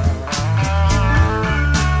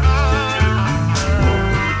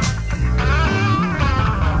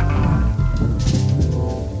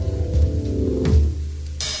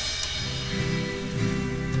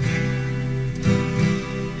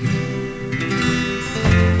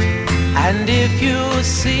 And if you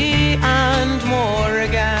see and more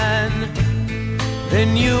again,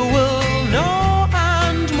 then you will know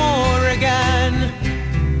and more again,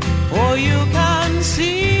 for you can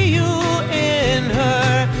see you in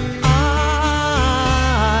her eyes.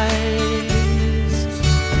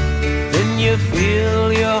 Then you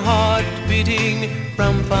feel your heart beating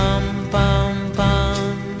from pum pum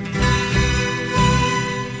pum.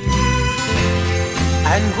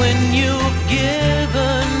 And when you've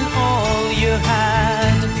given all you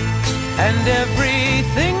had, and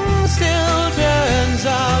everything still turns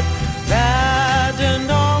out bad,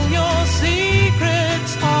 and all your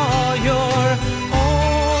secrets are your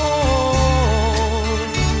own,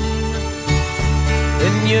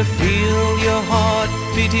 then you feel your heart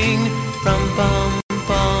beating from bum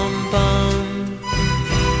bum bum.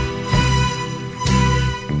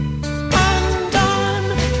 And I'm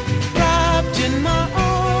wrapped in my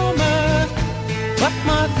armor, but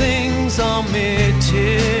my things are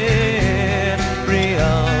material.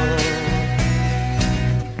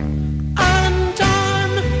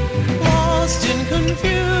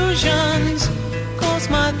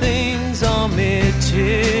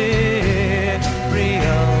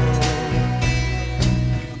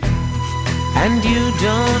 and you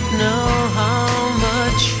don't know how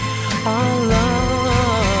much I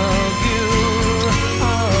love you. Oh,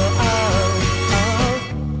 oh, oh.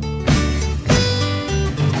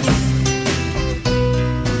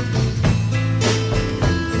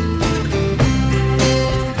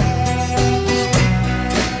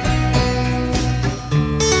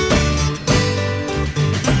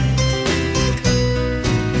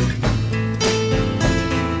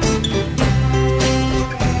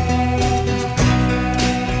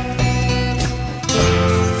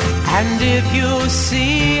 And if you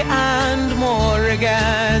see and more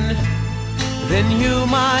again, then you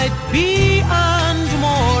might be and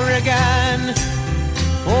more again.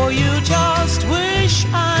 Or you just wish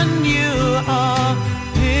and you are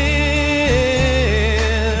here.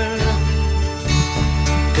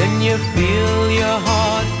 Then you feel your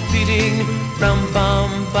heart beating rum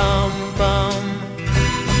bum bum bum.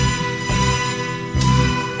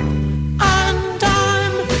 And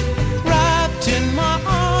I'm wrapped in my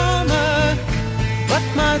armor, but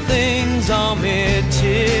my things are material.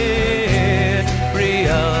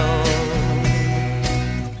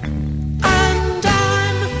 And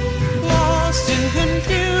I'm lost in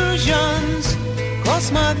confusions,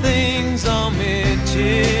 'cause my things are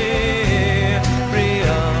material.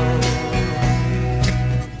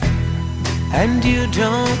 And you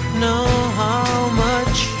don't know how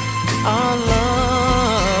much I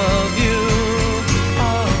love you.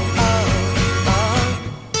 Oh, oh, oh.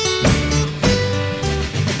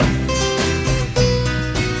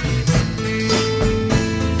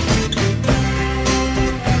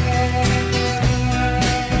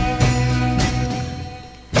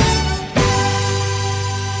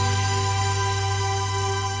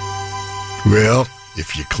 Well,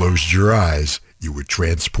 if you closed your eyes, you were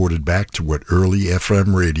transported back to what early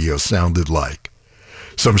FM radio sounded like.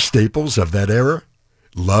 Some staples of that era: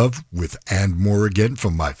 Love with And More Again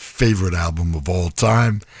from my favorite album of all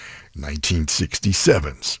time,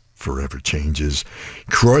 1967's Forever Changes.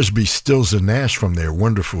 Crosby, Stills and Nash from their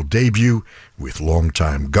wonderful debut with Long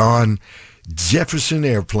Time Gone. Jefferson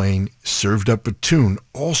Airplane served up a tune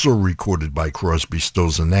also recorded by Crosby,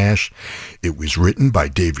 Stills and Nash. It was written by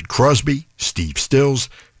David Crosby, Steve Stills,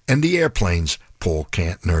 and the Airplanes' Paul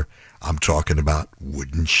Kantner. I'm talking about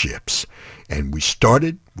Wooden Ships. And we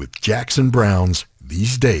started with Jackson Browne's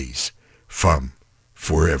These Days from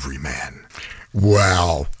For Every Man.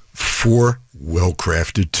 Wow, 4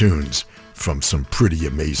 well-crafted tunes from some pretty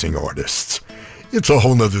amazing artists. It's a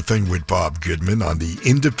whole nother thing with Bob Goodman on the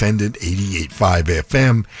independent 88.5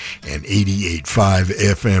 FM and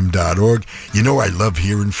 88.5fm.org. You know, I love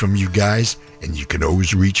hearing from you guys, and you can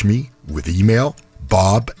always reach me with email,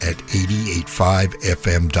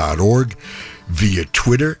 bob@88.5fm.org, via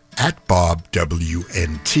Twitter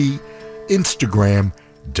 @BobWNT, Instagram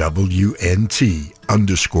WNT_Bob,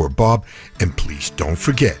 and please don't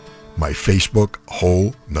forget my Facebook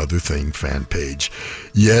Whole Nother Thing fan page.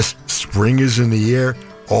 Yes, spring is in the air,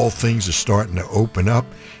 all things are starting to open up,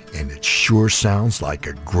 and it sure sounds like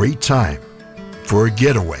a great time for a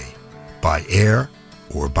getaway by air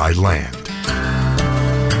or by land.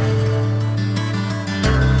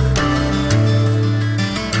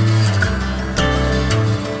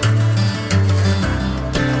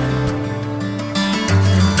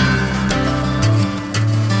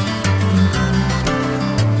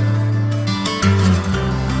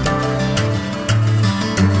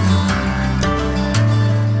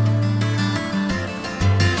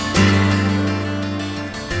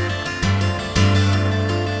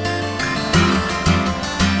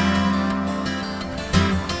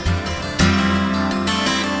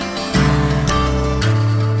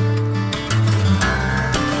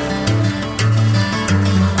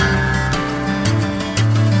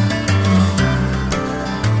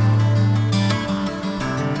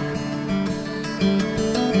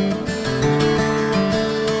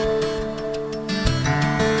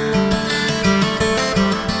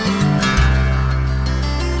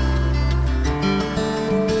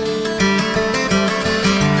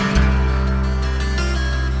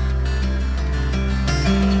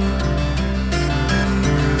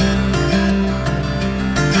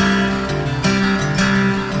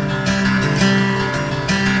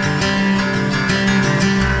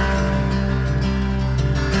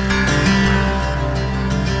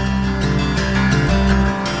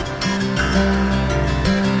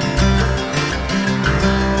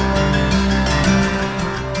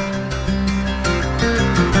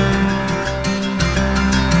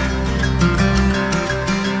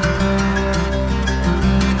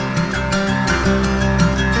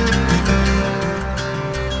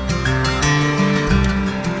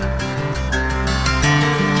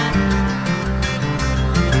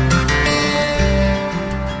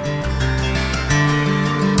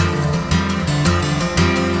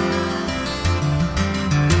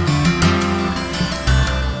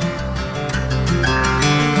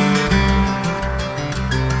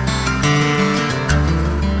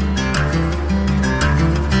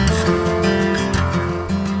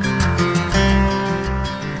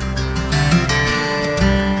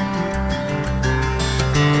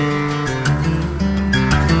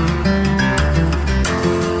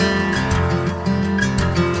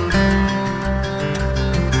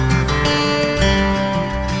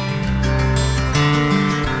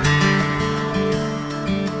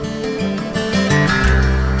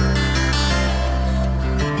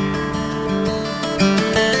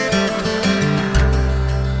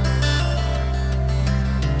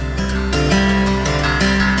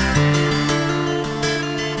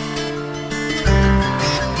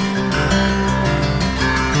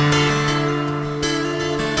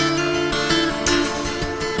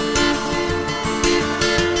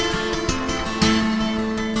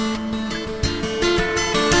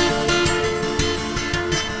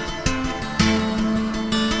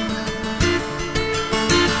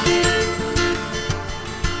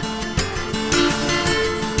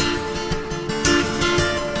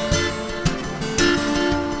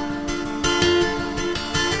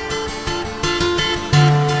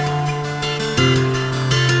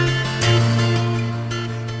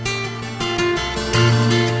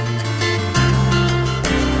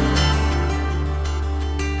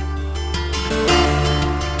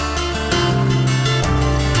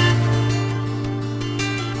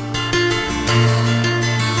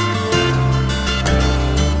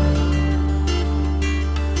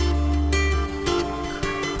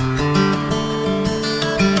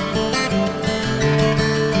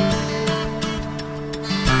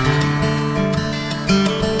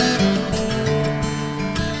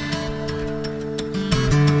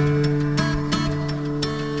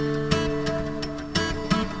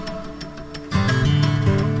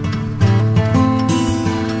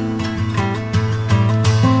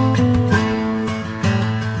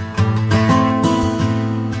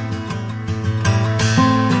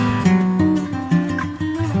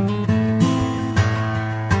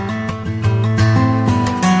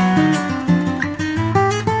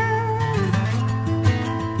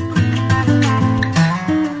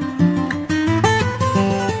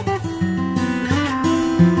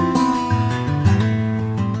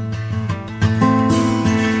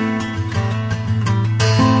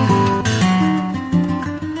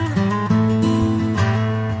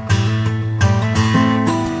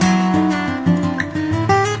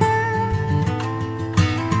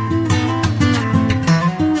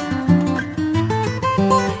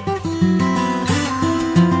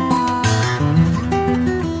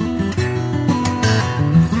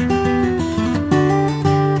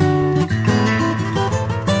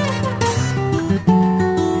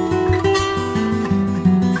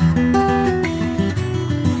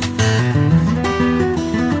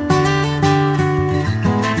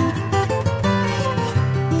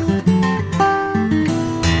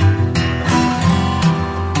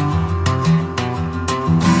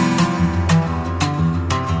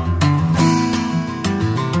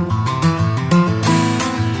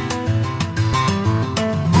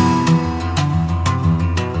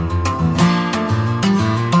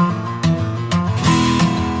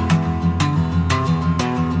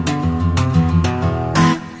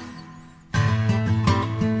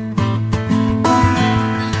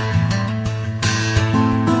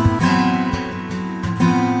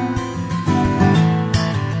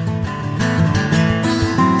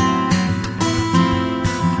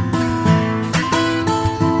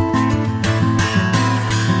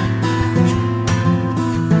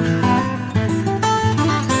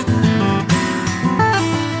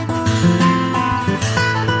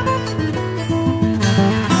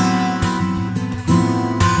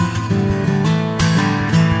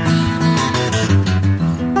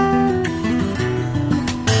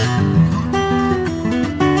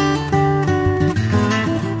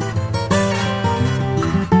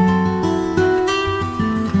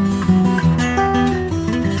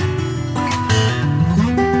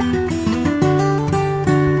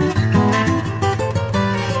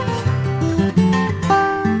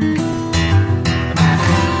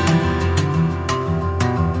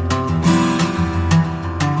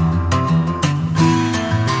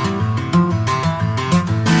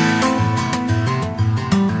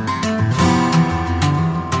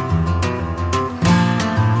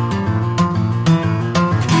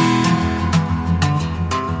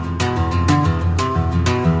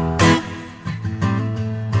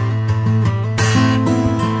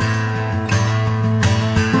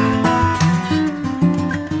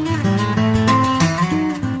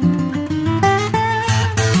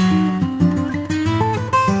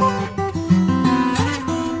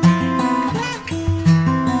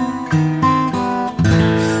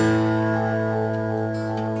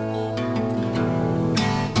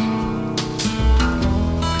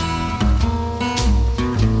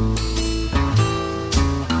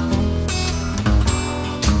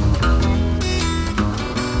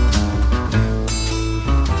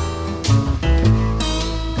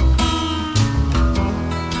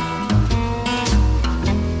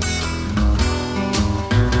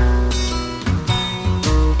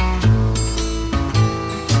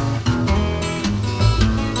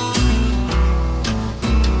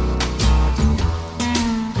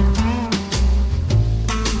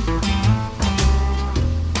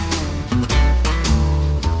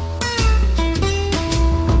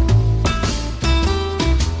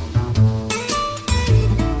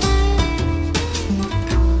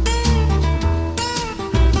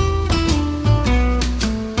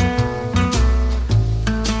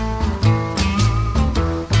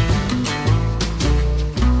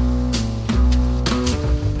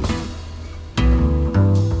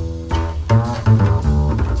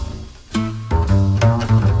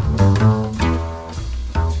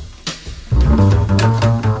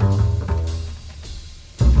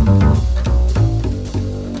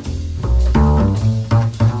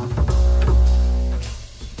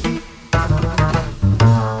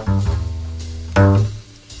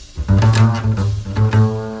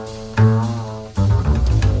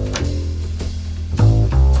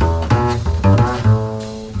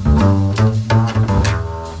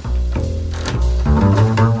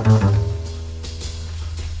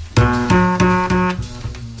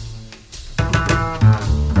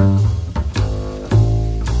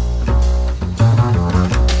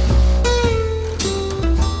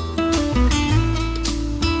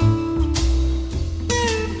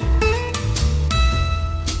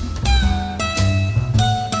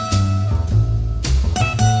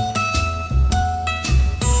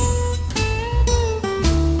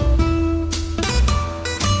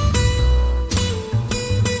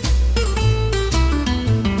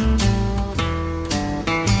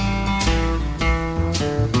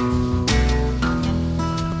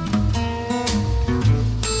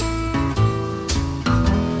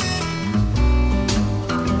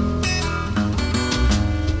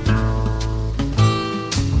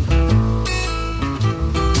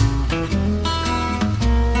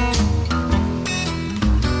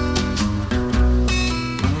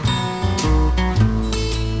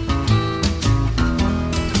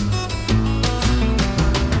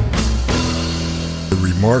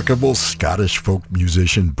 remarkable Scottish folk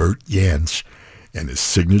musician Bert Jansch and his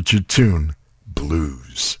signature tune,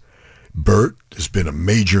 Blues. Bert has been a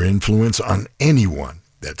major influence on anyone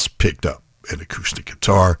that's picked up an acoustic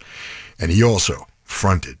guitar, and he also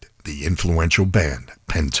fronted the influential band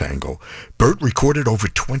Pentangle. Bert recorded over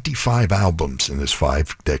 25 albums in his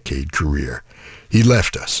 5-decade career. He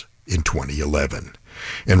left us in 2011.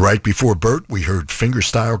 And right before Bert, we heard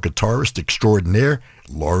fingerstyle guitarist extraordinaire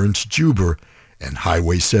Laurence Juber and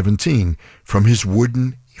Highway 17 from his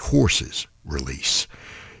Wooden Horses release.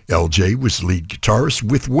 LJ was lead guitarist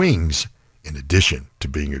with Wings, in addition to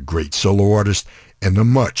being a great solo artist and a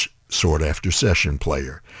much sought-after session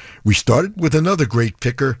player. We started with another great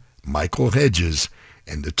picker, Michael Hedges,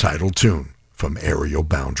 and the title tune from Aerial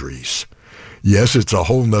Boundaries. Yes, it's a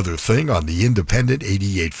whole nother thing on the independent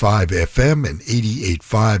 88.5 FM and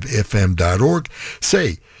 88.5fm.org.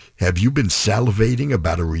 Say, have you been salivating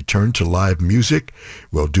about a return to live music?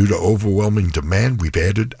 Well, due to overwhelming demand, we've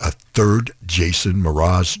added a third Jason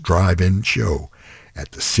Mraz drive-in show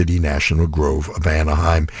at the City National Grove of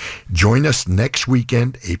Anaheim. Join us next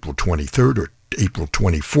weekend, April 23rd or April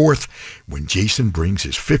 24th, when Jason brings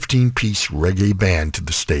his 15-piece reggae band to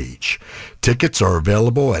the stage. Tickets are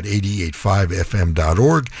available at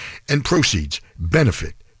 88.5fm.org, and proceeds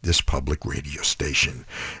benefit this public radio station.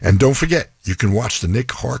 And don't forget, you can watch the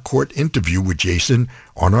Nick Harcourt interview with Jason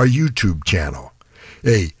on our YouTube channel.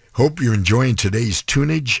 Hey, hope you're enjoying today's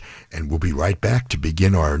tunage, and we'll be right back to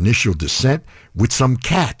begin our initial descent with some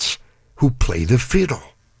cats who play the fiddle.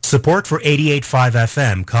 Support for 88.5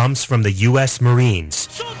 FM comes from the U.S. Marines.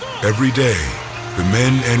 Every day, the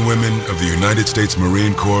men and women of the United States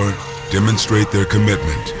Marine Corps demonstrate their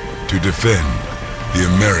commitment to defend the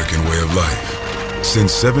American way of life.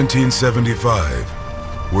 Since 1775,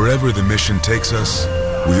 wherever the mission takes us,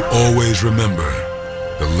 we always remember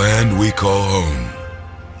the land we call home.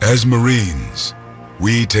 As Marines,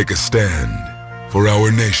 we take a stand for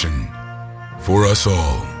our nation, for us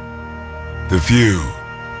all. The few,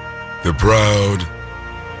 the proud,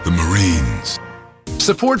 the Marines.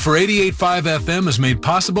 Support for 88.5 FM is made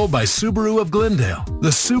possible by Subaru of Glendale. The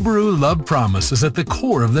Subaru Love Promise is at the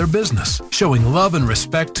core of their business, showing love and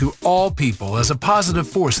respect to all people as a positive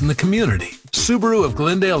force in the community. Subaru of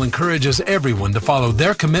Glendale encourages everyone to follow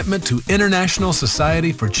their commitment to International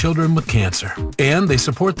Society for Children with Cancer. And they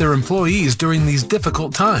support their employees during these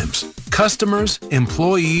difficult times. Customers,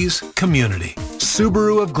 employees, community.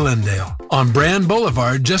 Subaru of Glendale. On Brand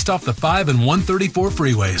Boulevard, just off the 5 and 134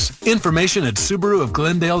 freeways. Information at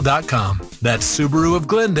SubaruofGlendale.com. That's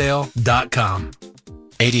SubaruofGlendale.com.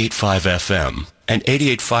 88.5 FM and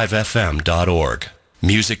 88.5fm.org.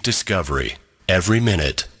 Music discovery. Every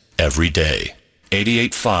minute, every day.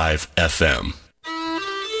 88.5 FM.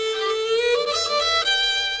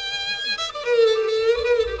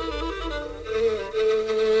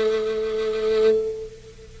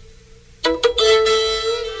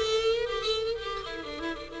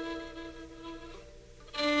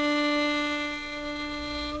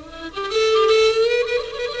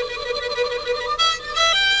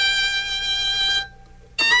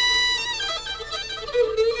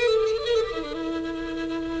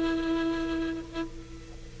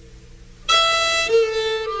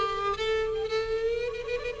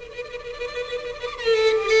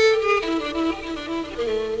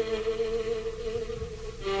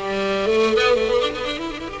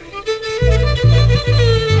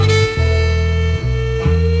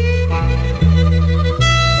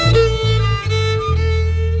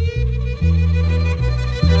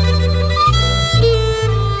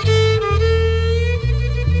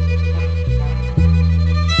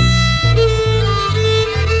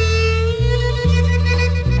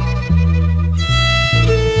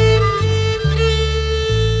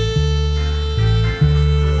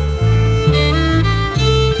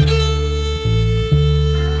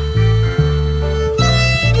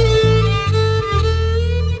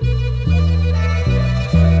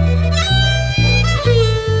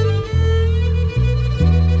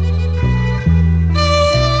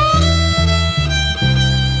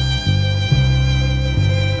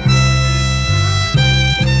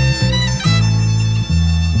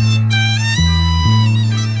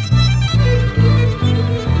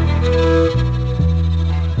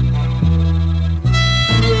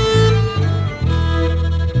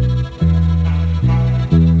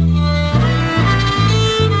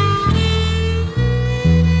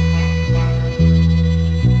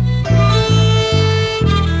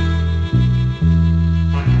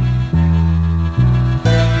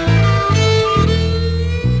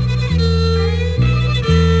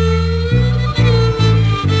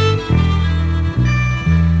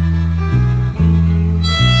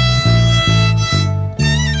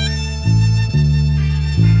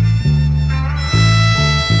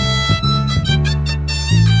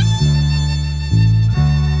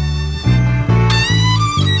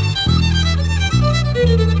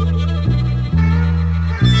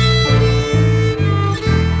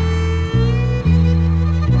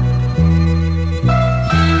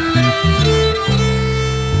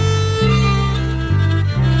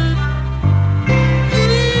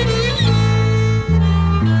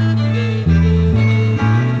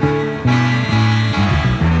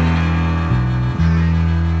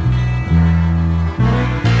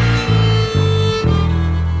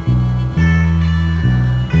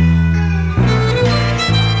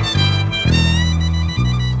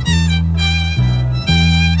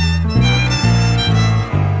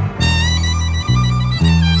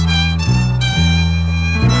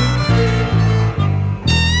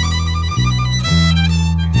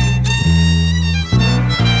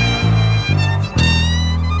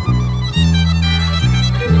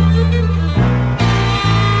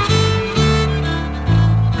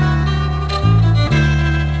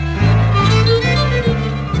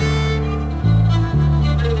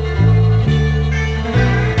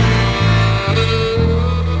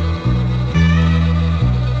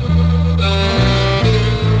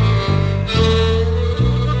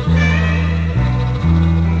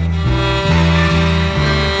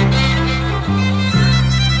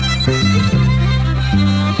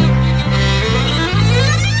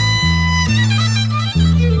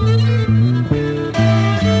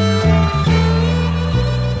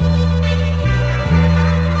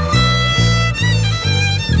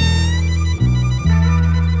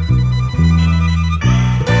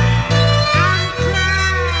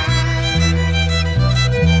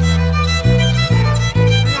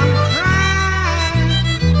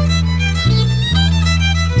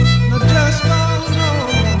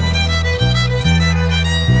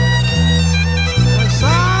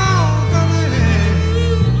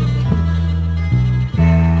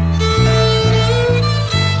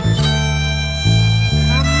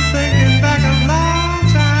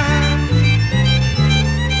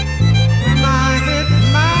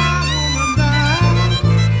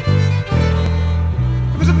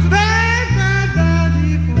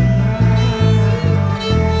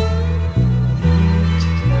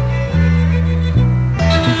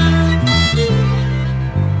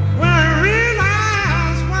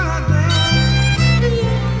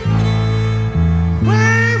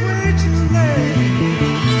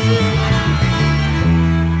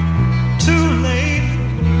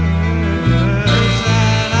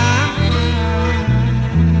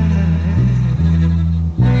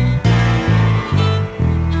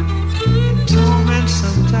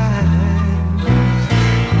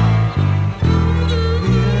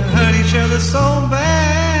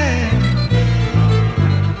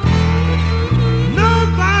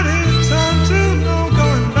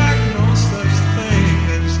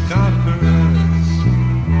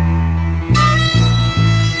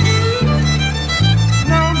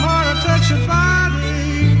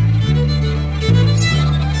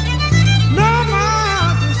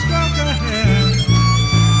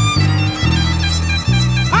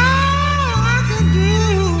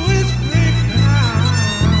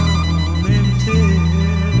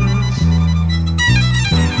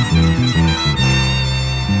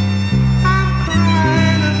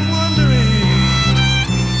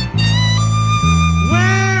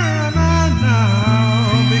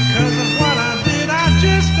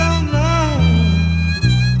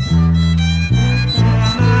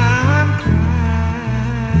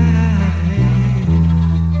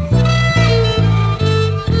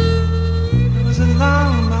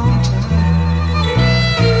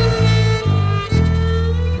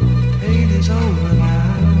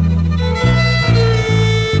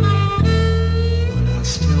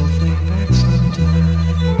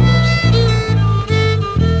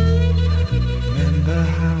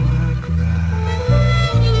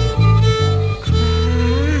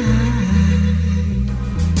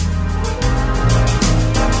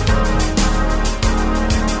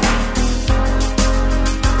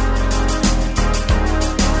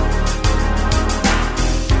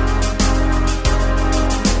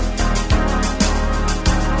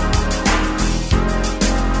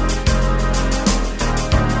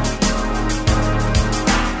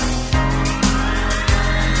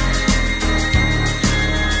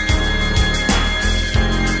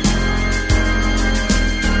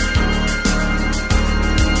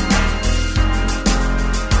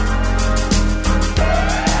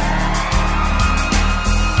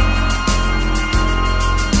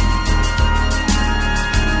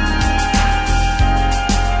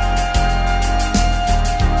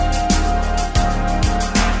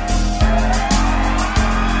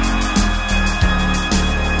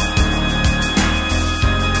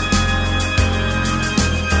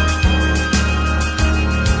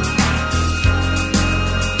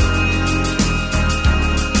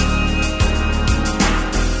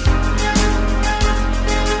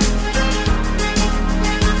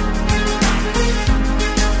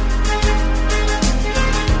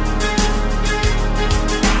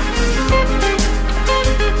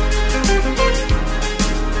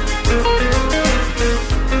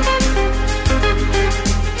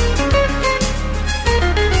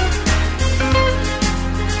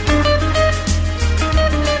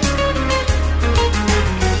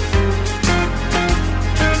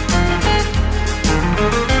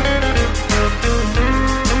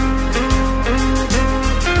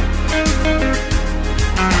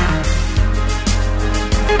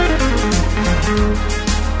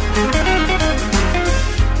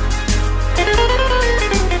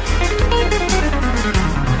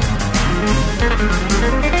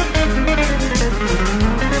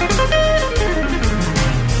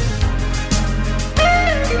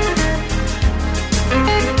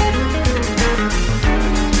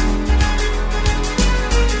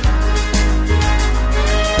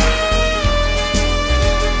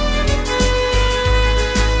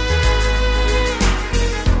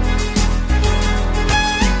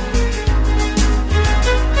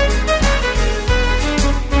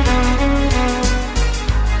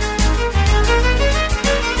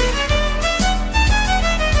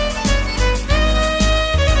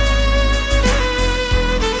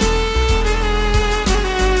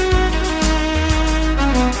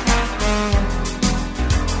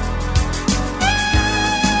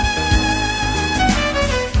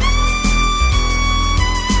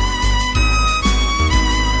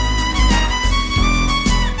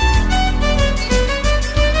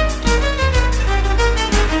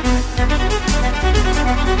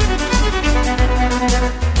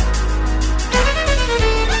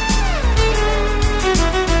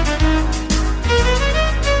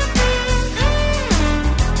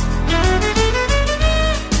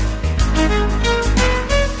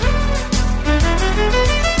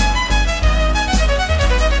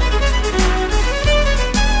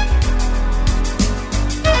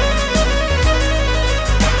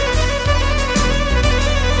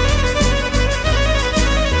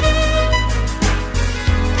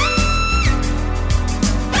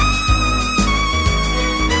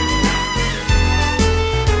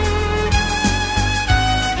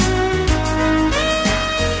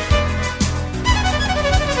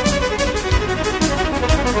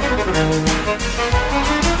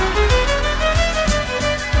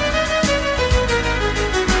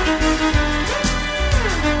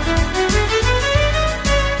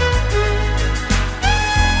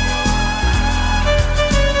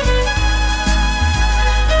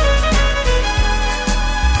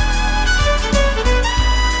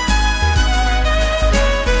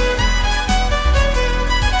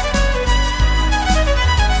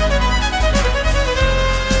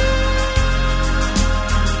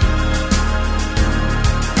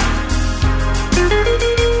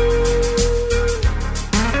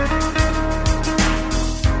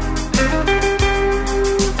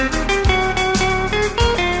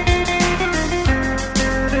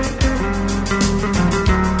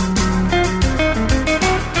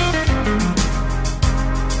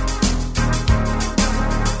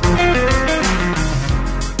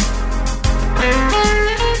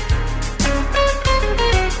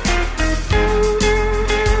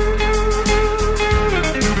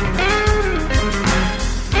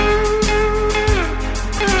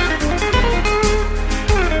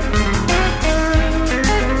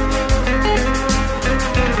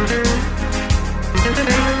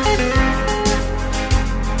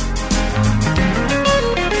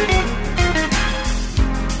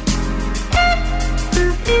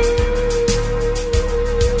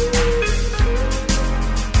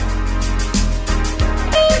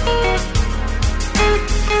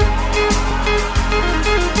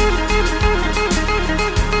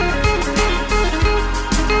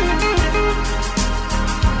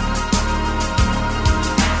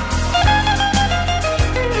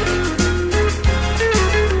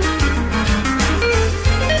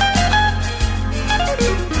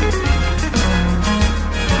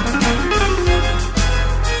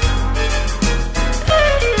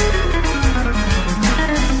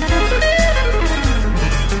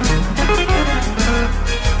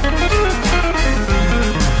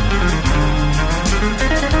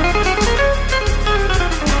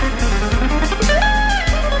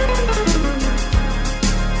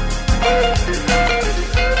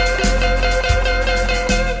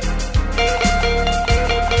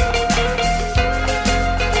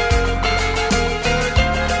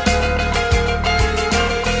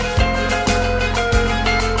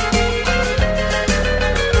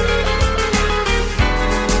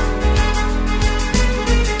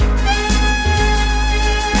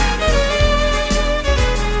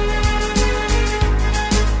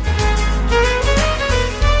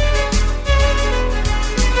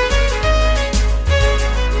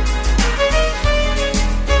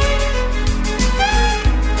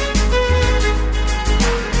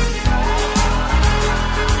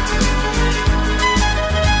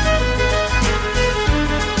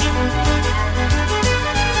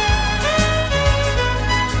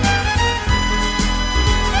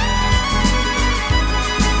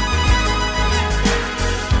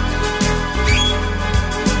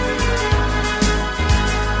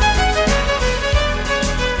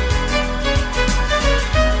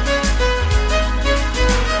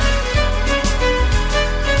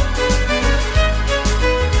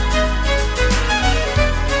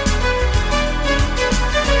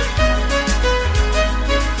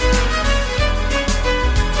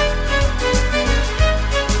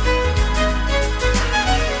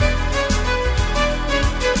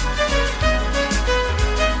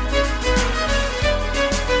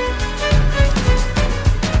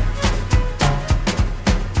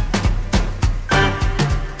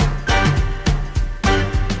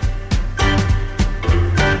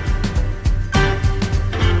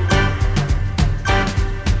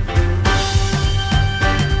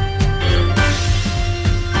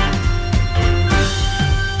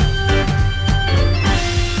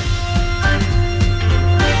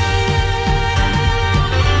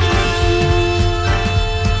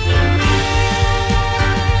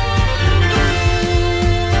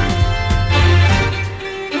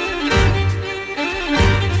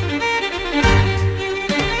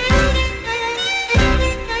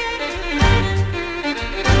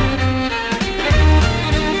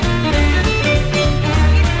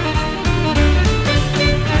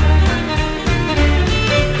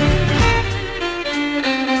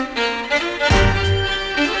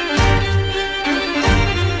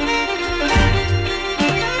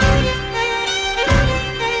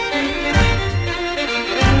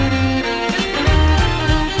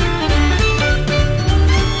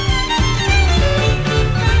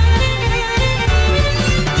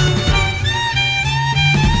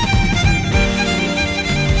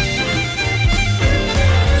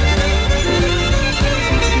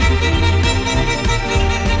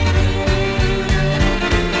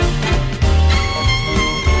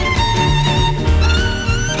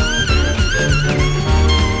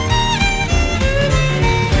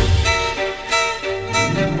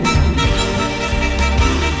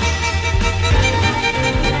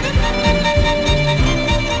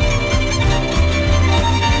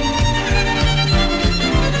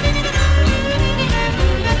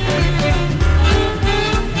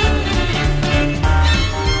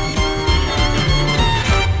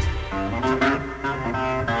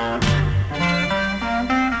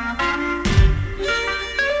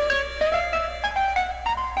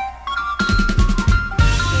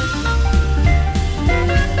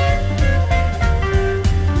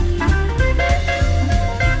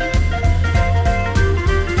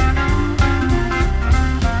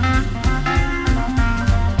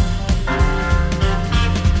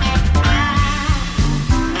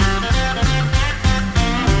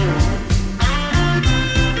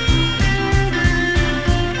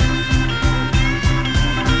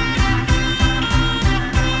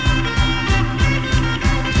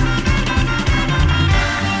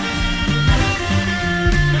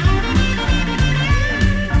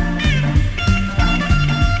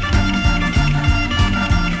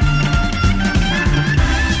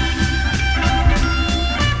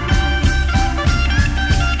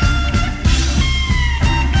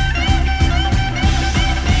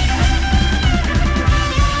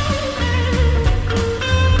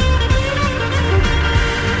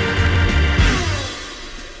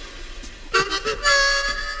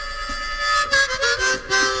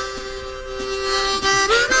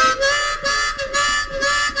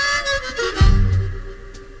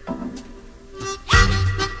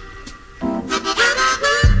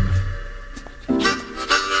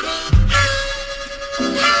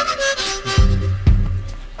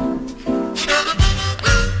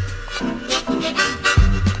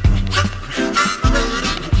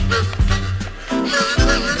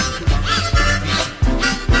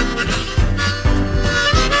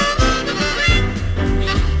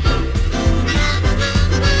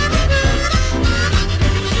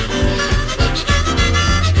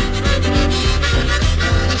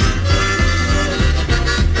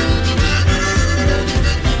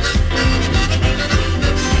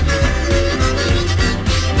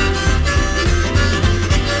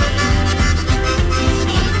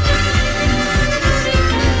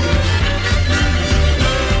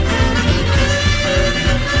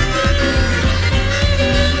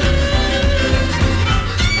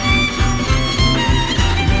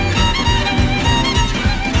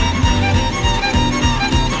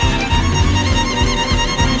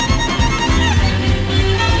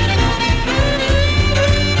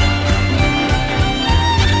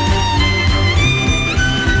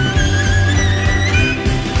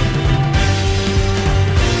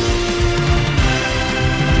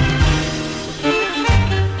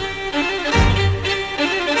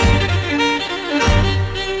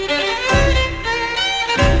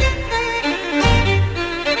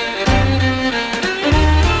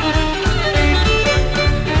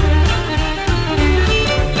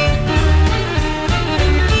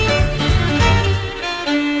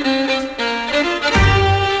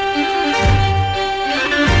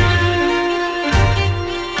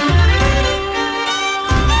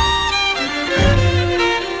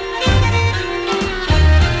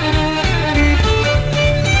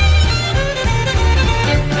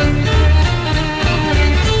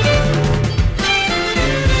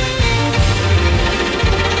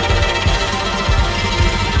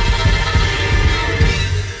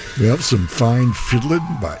 of some fine fiddling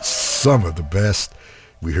by some of the best,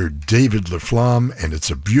 we heard David LaFlamme and It's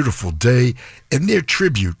a Beautiful Day and their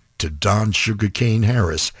tribute to Don Sugarcane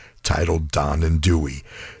Harris, titled Don and Dewey.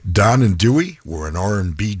 Don and Dewey were an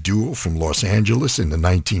R&B duo from Los Angeles in the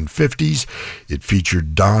 1950s. It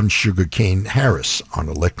featured Don Sugarcane Harris on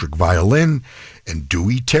electric violin and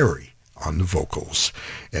Dewey Terry on the vocals.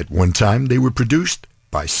 At one time, they were produced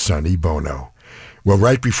by Sonny Bono. Well,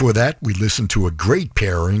 right before that, we listened to a great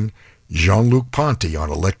pairing, Jean-Luc Ponty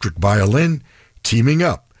on electric violin, teaming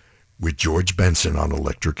up with George Benson on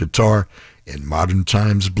electric guitar, and Modern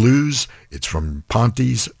Times Blues. It's from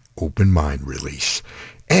Ponty's Open Mind release.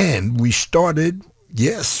 And we started,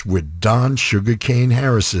 yes, with Don Sugarcane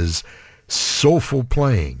Harris's soulful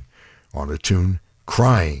playing on a tune,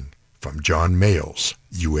 Crying, from John Mayall's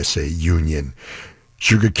USA Union.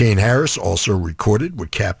 Sugarcane Harris also recorded with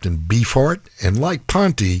Captain Beefheart, and like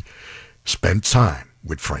Ponty, spent time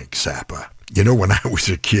with Frank Zappa. You know, when I was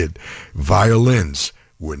a kid, violins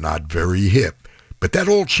were not very hip. But that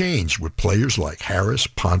all changed with players like Harris,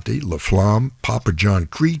 Ponty, LaFlamme, Papa John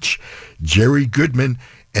Creech, Jerry Goodman,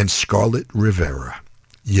 and Scarlett Rivera.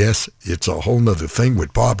 Yes, it's a whole nother thing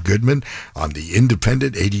with Bob Goodman on the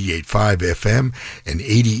independent 88.5 FM and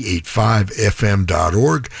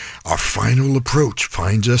 88.5fm.org. Our final approach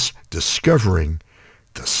finds us discovering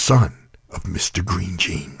the son of Mr. Green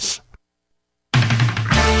Jeans.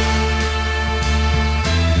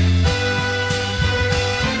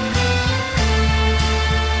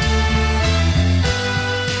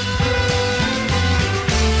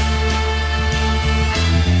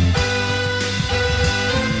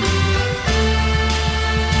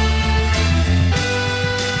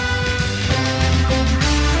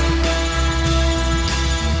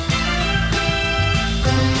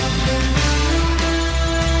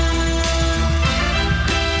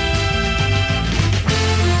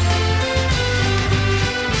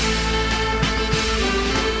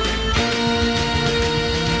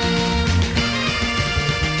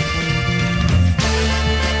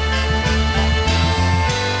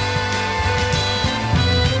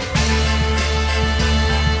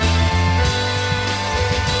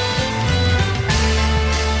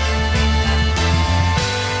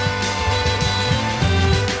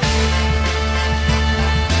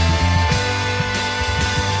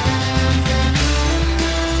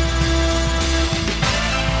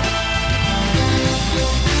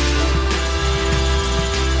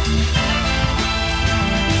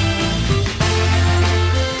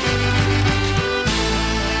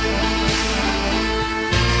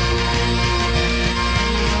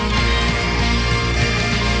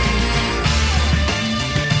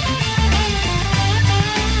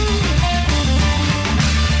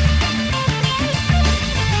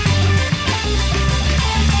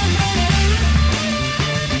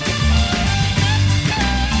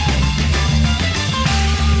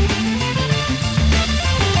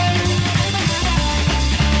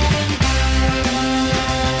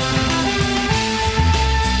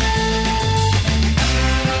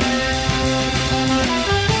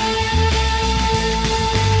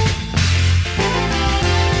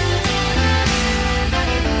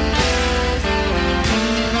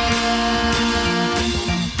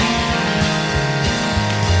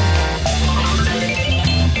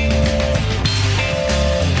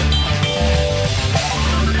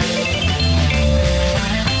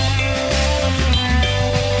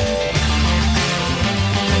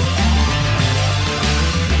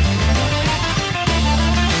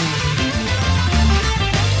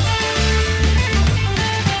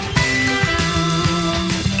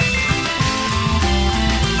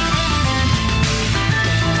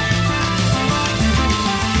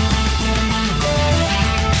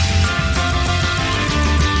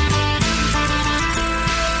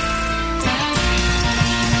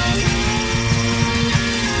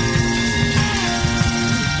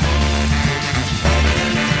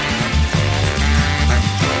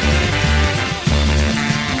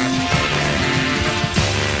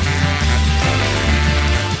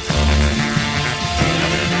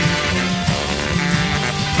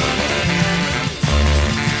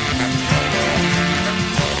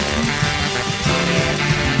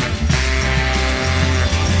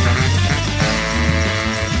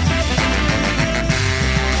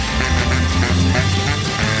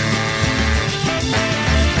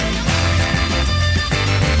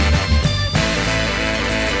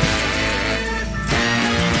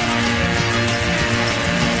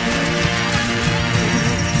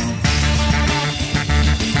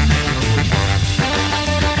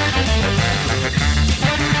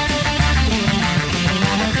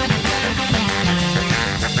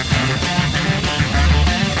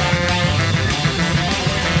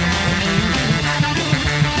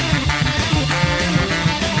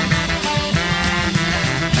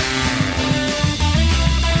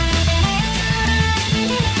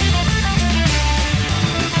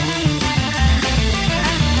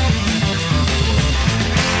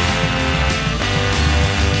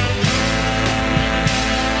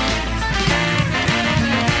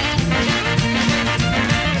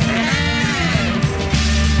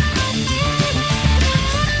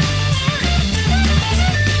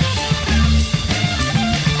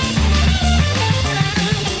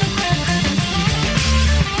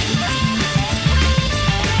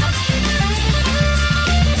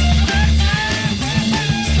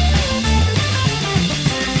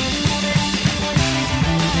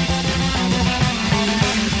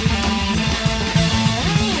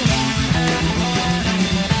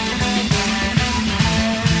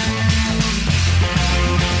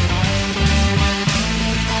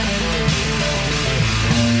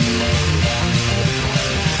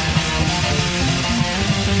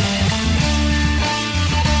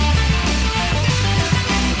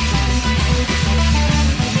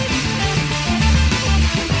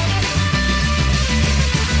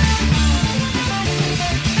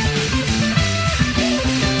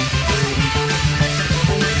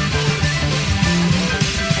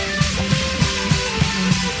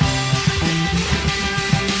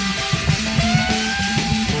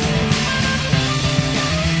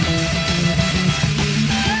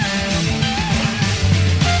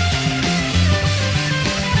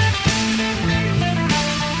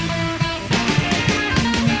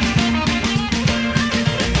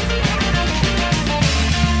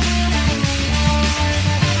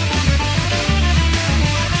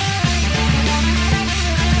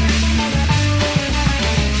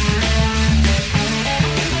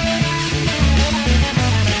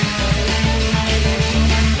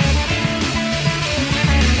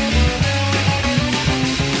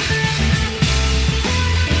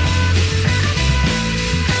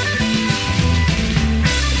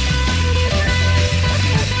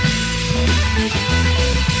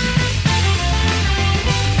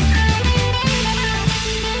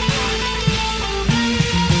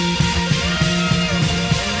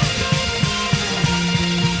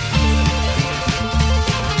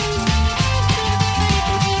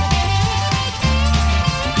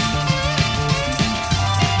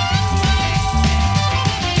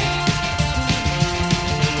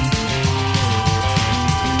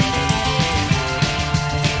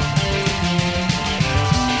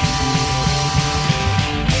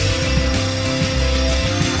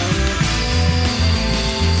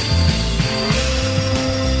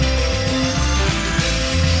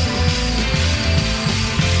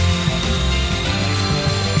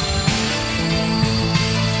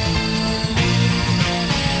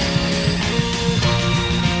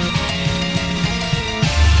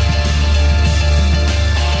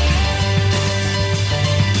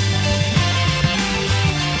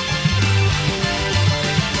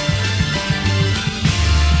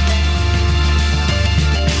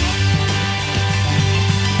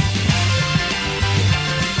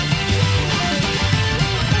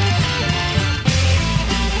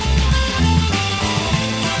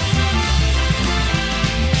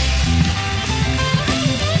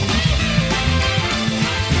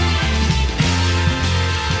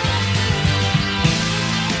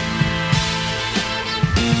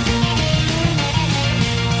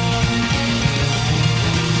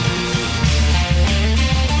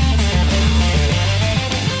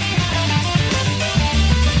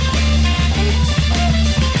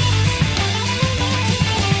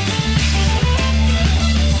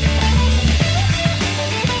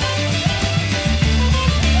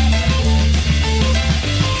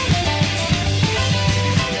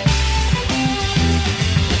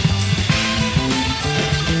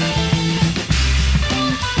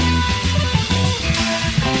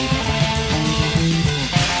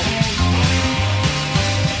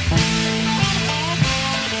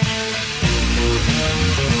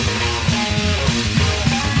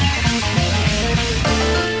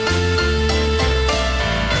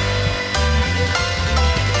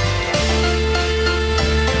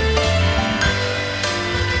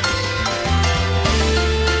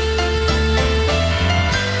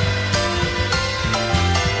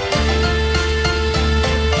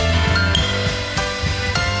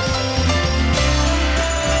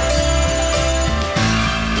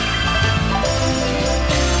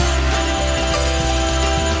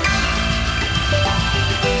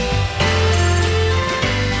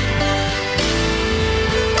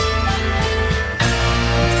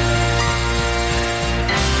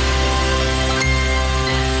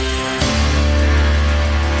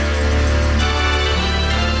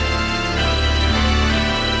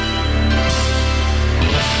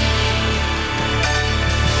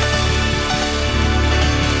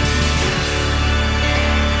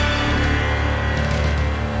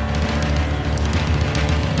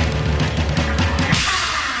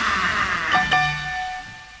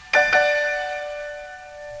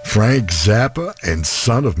 Frank Zappa and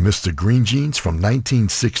son of Mr. Green Jeans from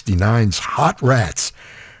 1969's Hot Rats.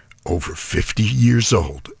 Over 50 years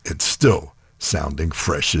old and still sounding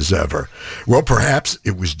fresh as ever. Well, perhaps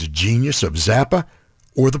it was the genius of Zappa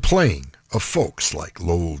or the playing of folks like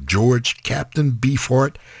Lowell George, Captain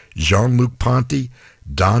Beefheart, Jean-Luc Ponty,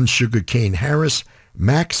 Don Sugarcane Harris,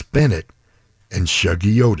 Max Bennett, and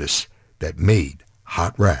Shuggy Otis that made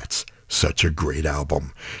Hot Rats such a great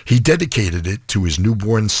album. He dedicated it to his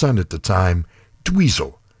newborn son at the time,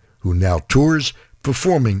 Dweezil, who now tours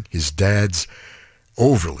performing his dad's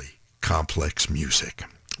overly complex music.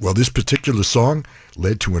 Well, this particular song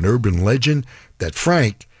led to an urban legend that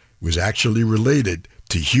Frank was actually related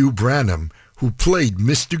to Hugh Branham, who played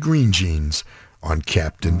Mr. Green Jeans on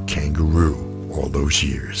Captain Kangaroo all those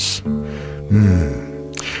years.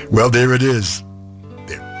 Well, there it is.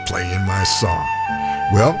 They're playing my song.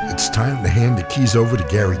 Well, it's time to hand the keys over to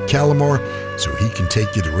Gary Calamar so he can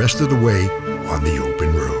take you the rest of the way on the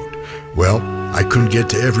open road. Well, I couldn't get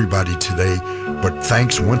to everybody today, but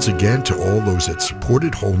thanks once again to all those that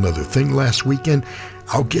supported Whole 'Nuther Thing last weekend.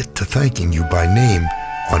 I'll get to thanking you by name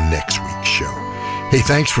on next week's show. Hey,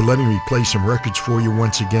 thanks for letting me play some records for you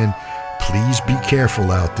once again. Please be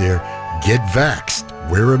careful out there. Get vaxxed,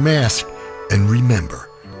 wear a mask, and remember,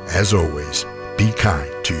 as always, be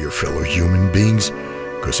kind to your fellow human beings,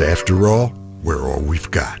 because after all, we're all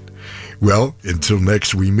we've got. Well, until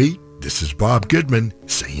next we meet, this is Bob Goodman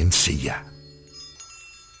saying see ya.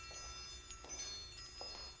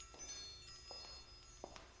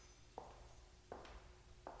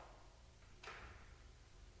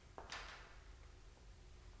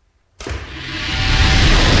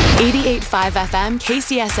 .5 FM,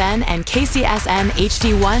 KCSN, and KCSN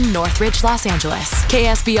HD1 Northridge, Los Angeles.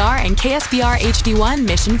 KSBR and KSBR HD1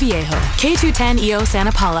 Mission Viejo. K210 EO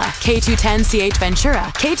Santa Paula. K210 CH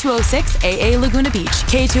Ventura. K206 AA Laguna Beach.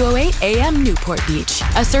 K208 AM Newport Beach.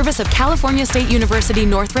 A service of California State University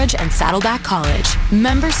Northridge and Saddleback College.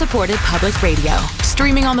 Member-supported public radio.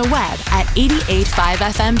 Streaming on the web at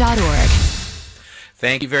 885fm.org.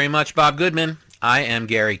 Thank you very much, Bob Goodman. I am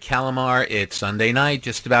Gary Calamar. It's Sunday night,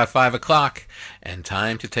 just about 5 o'clock, and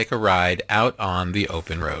time to take a ride out on the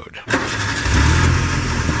open road.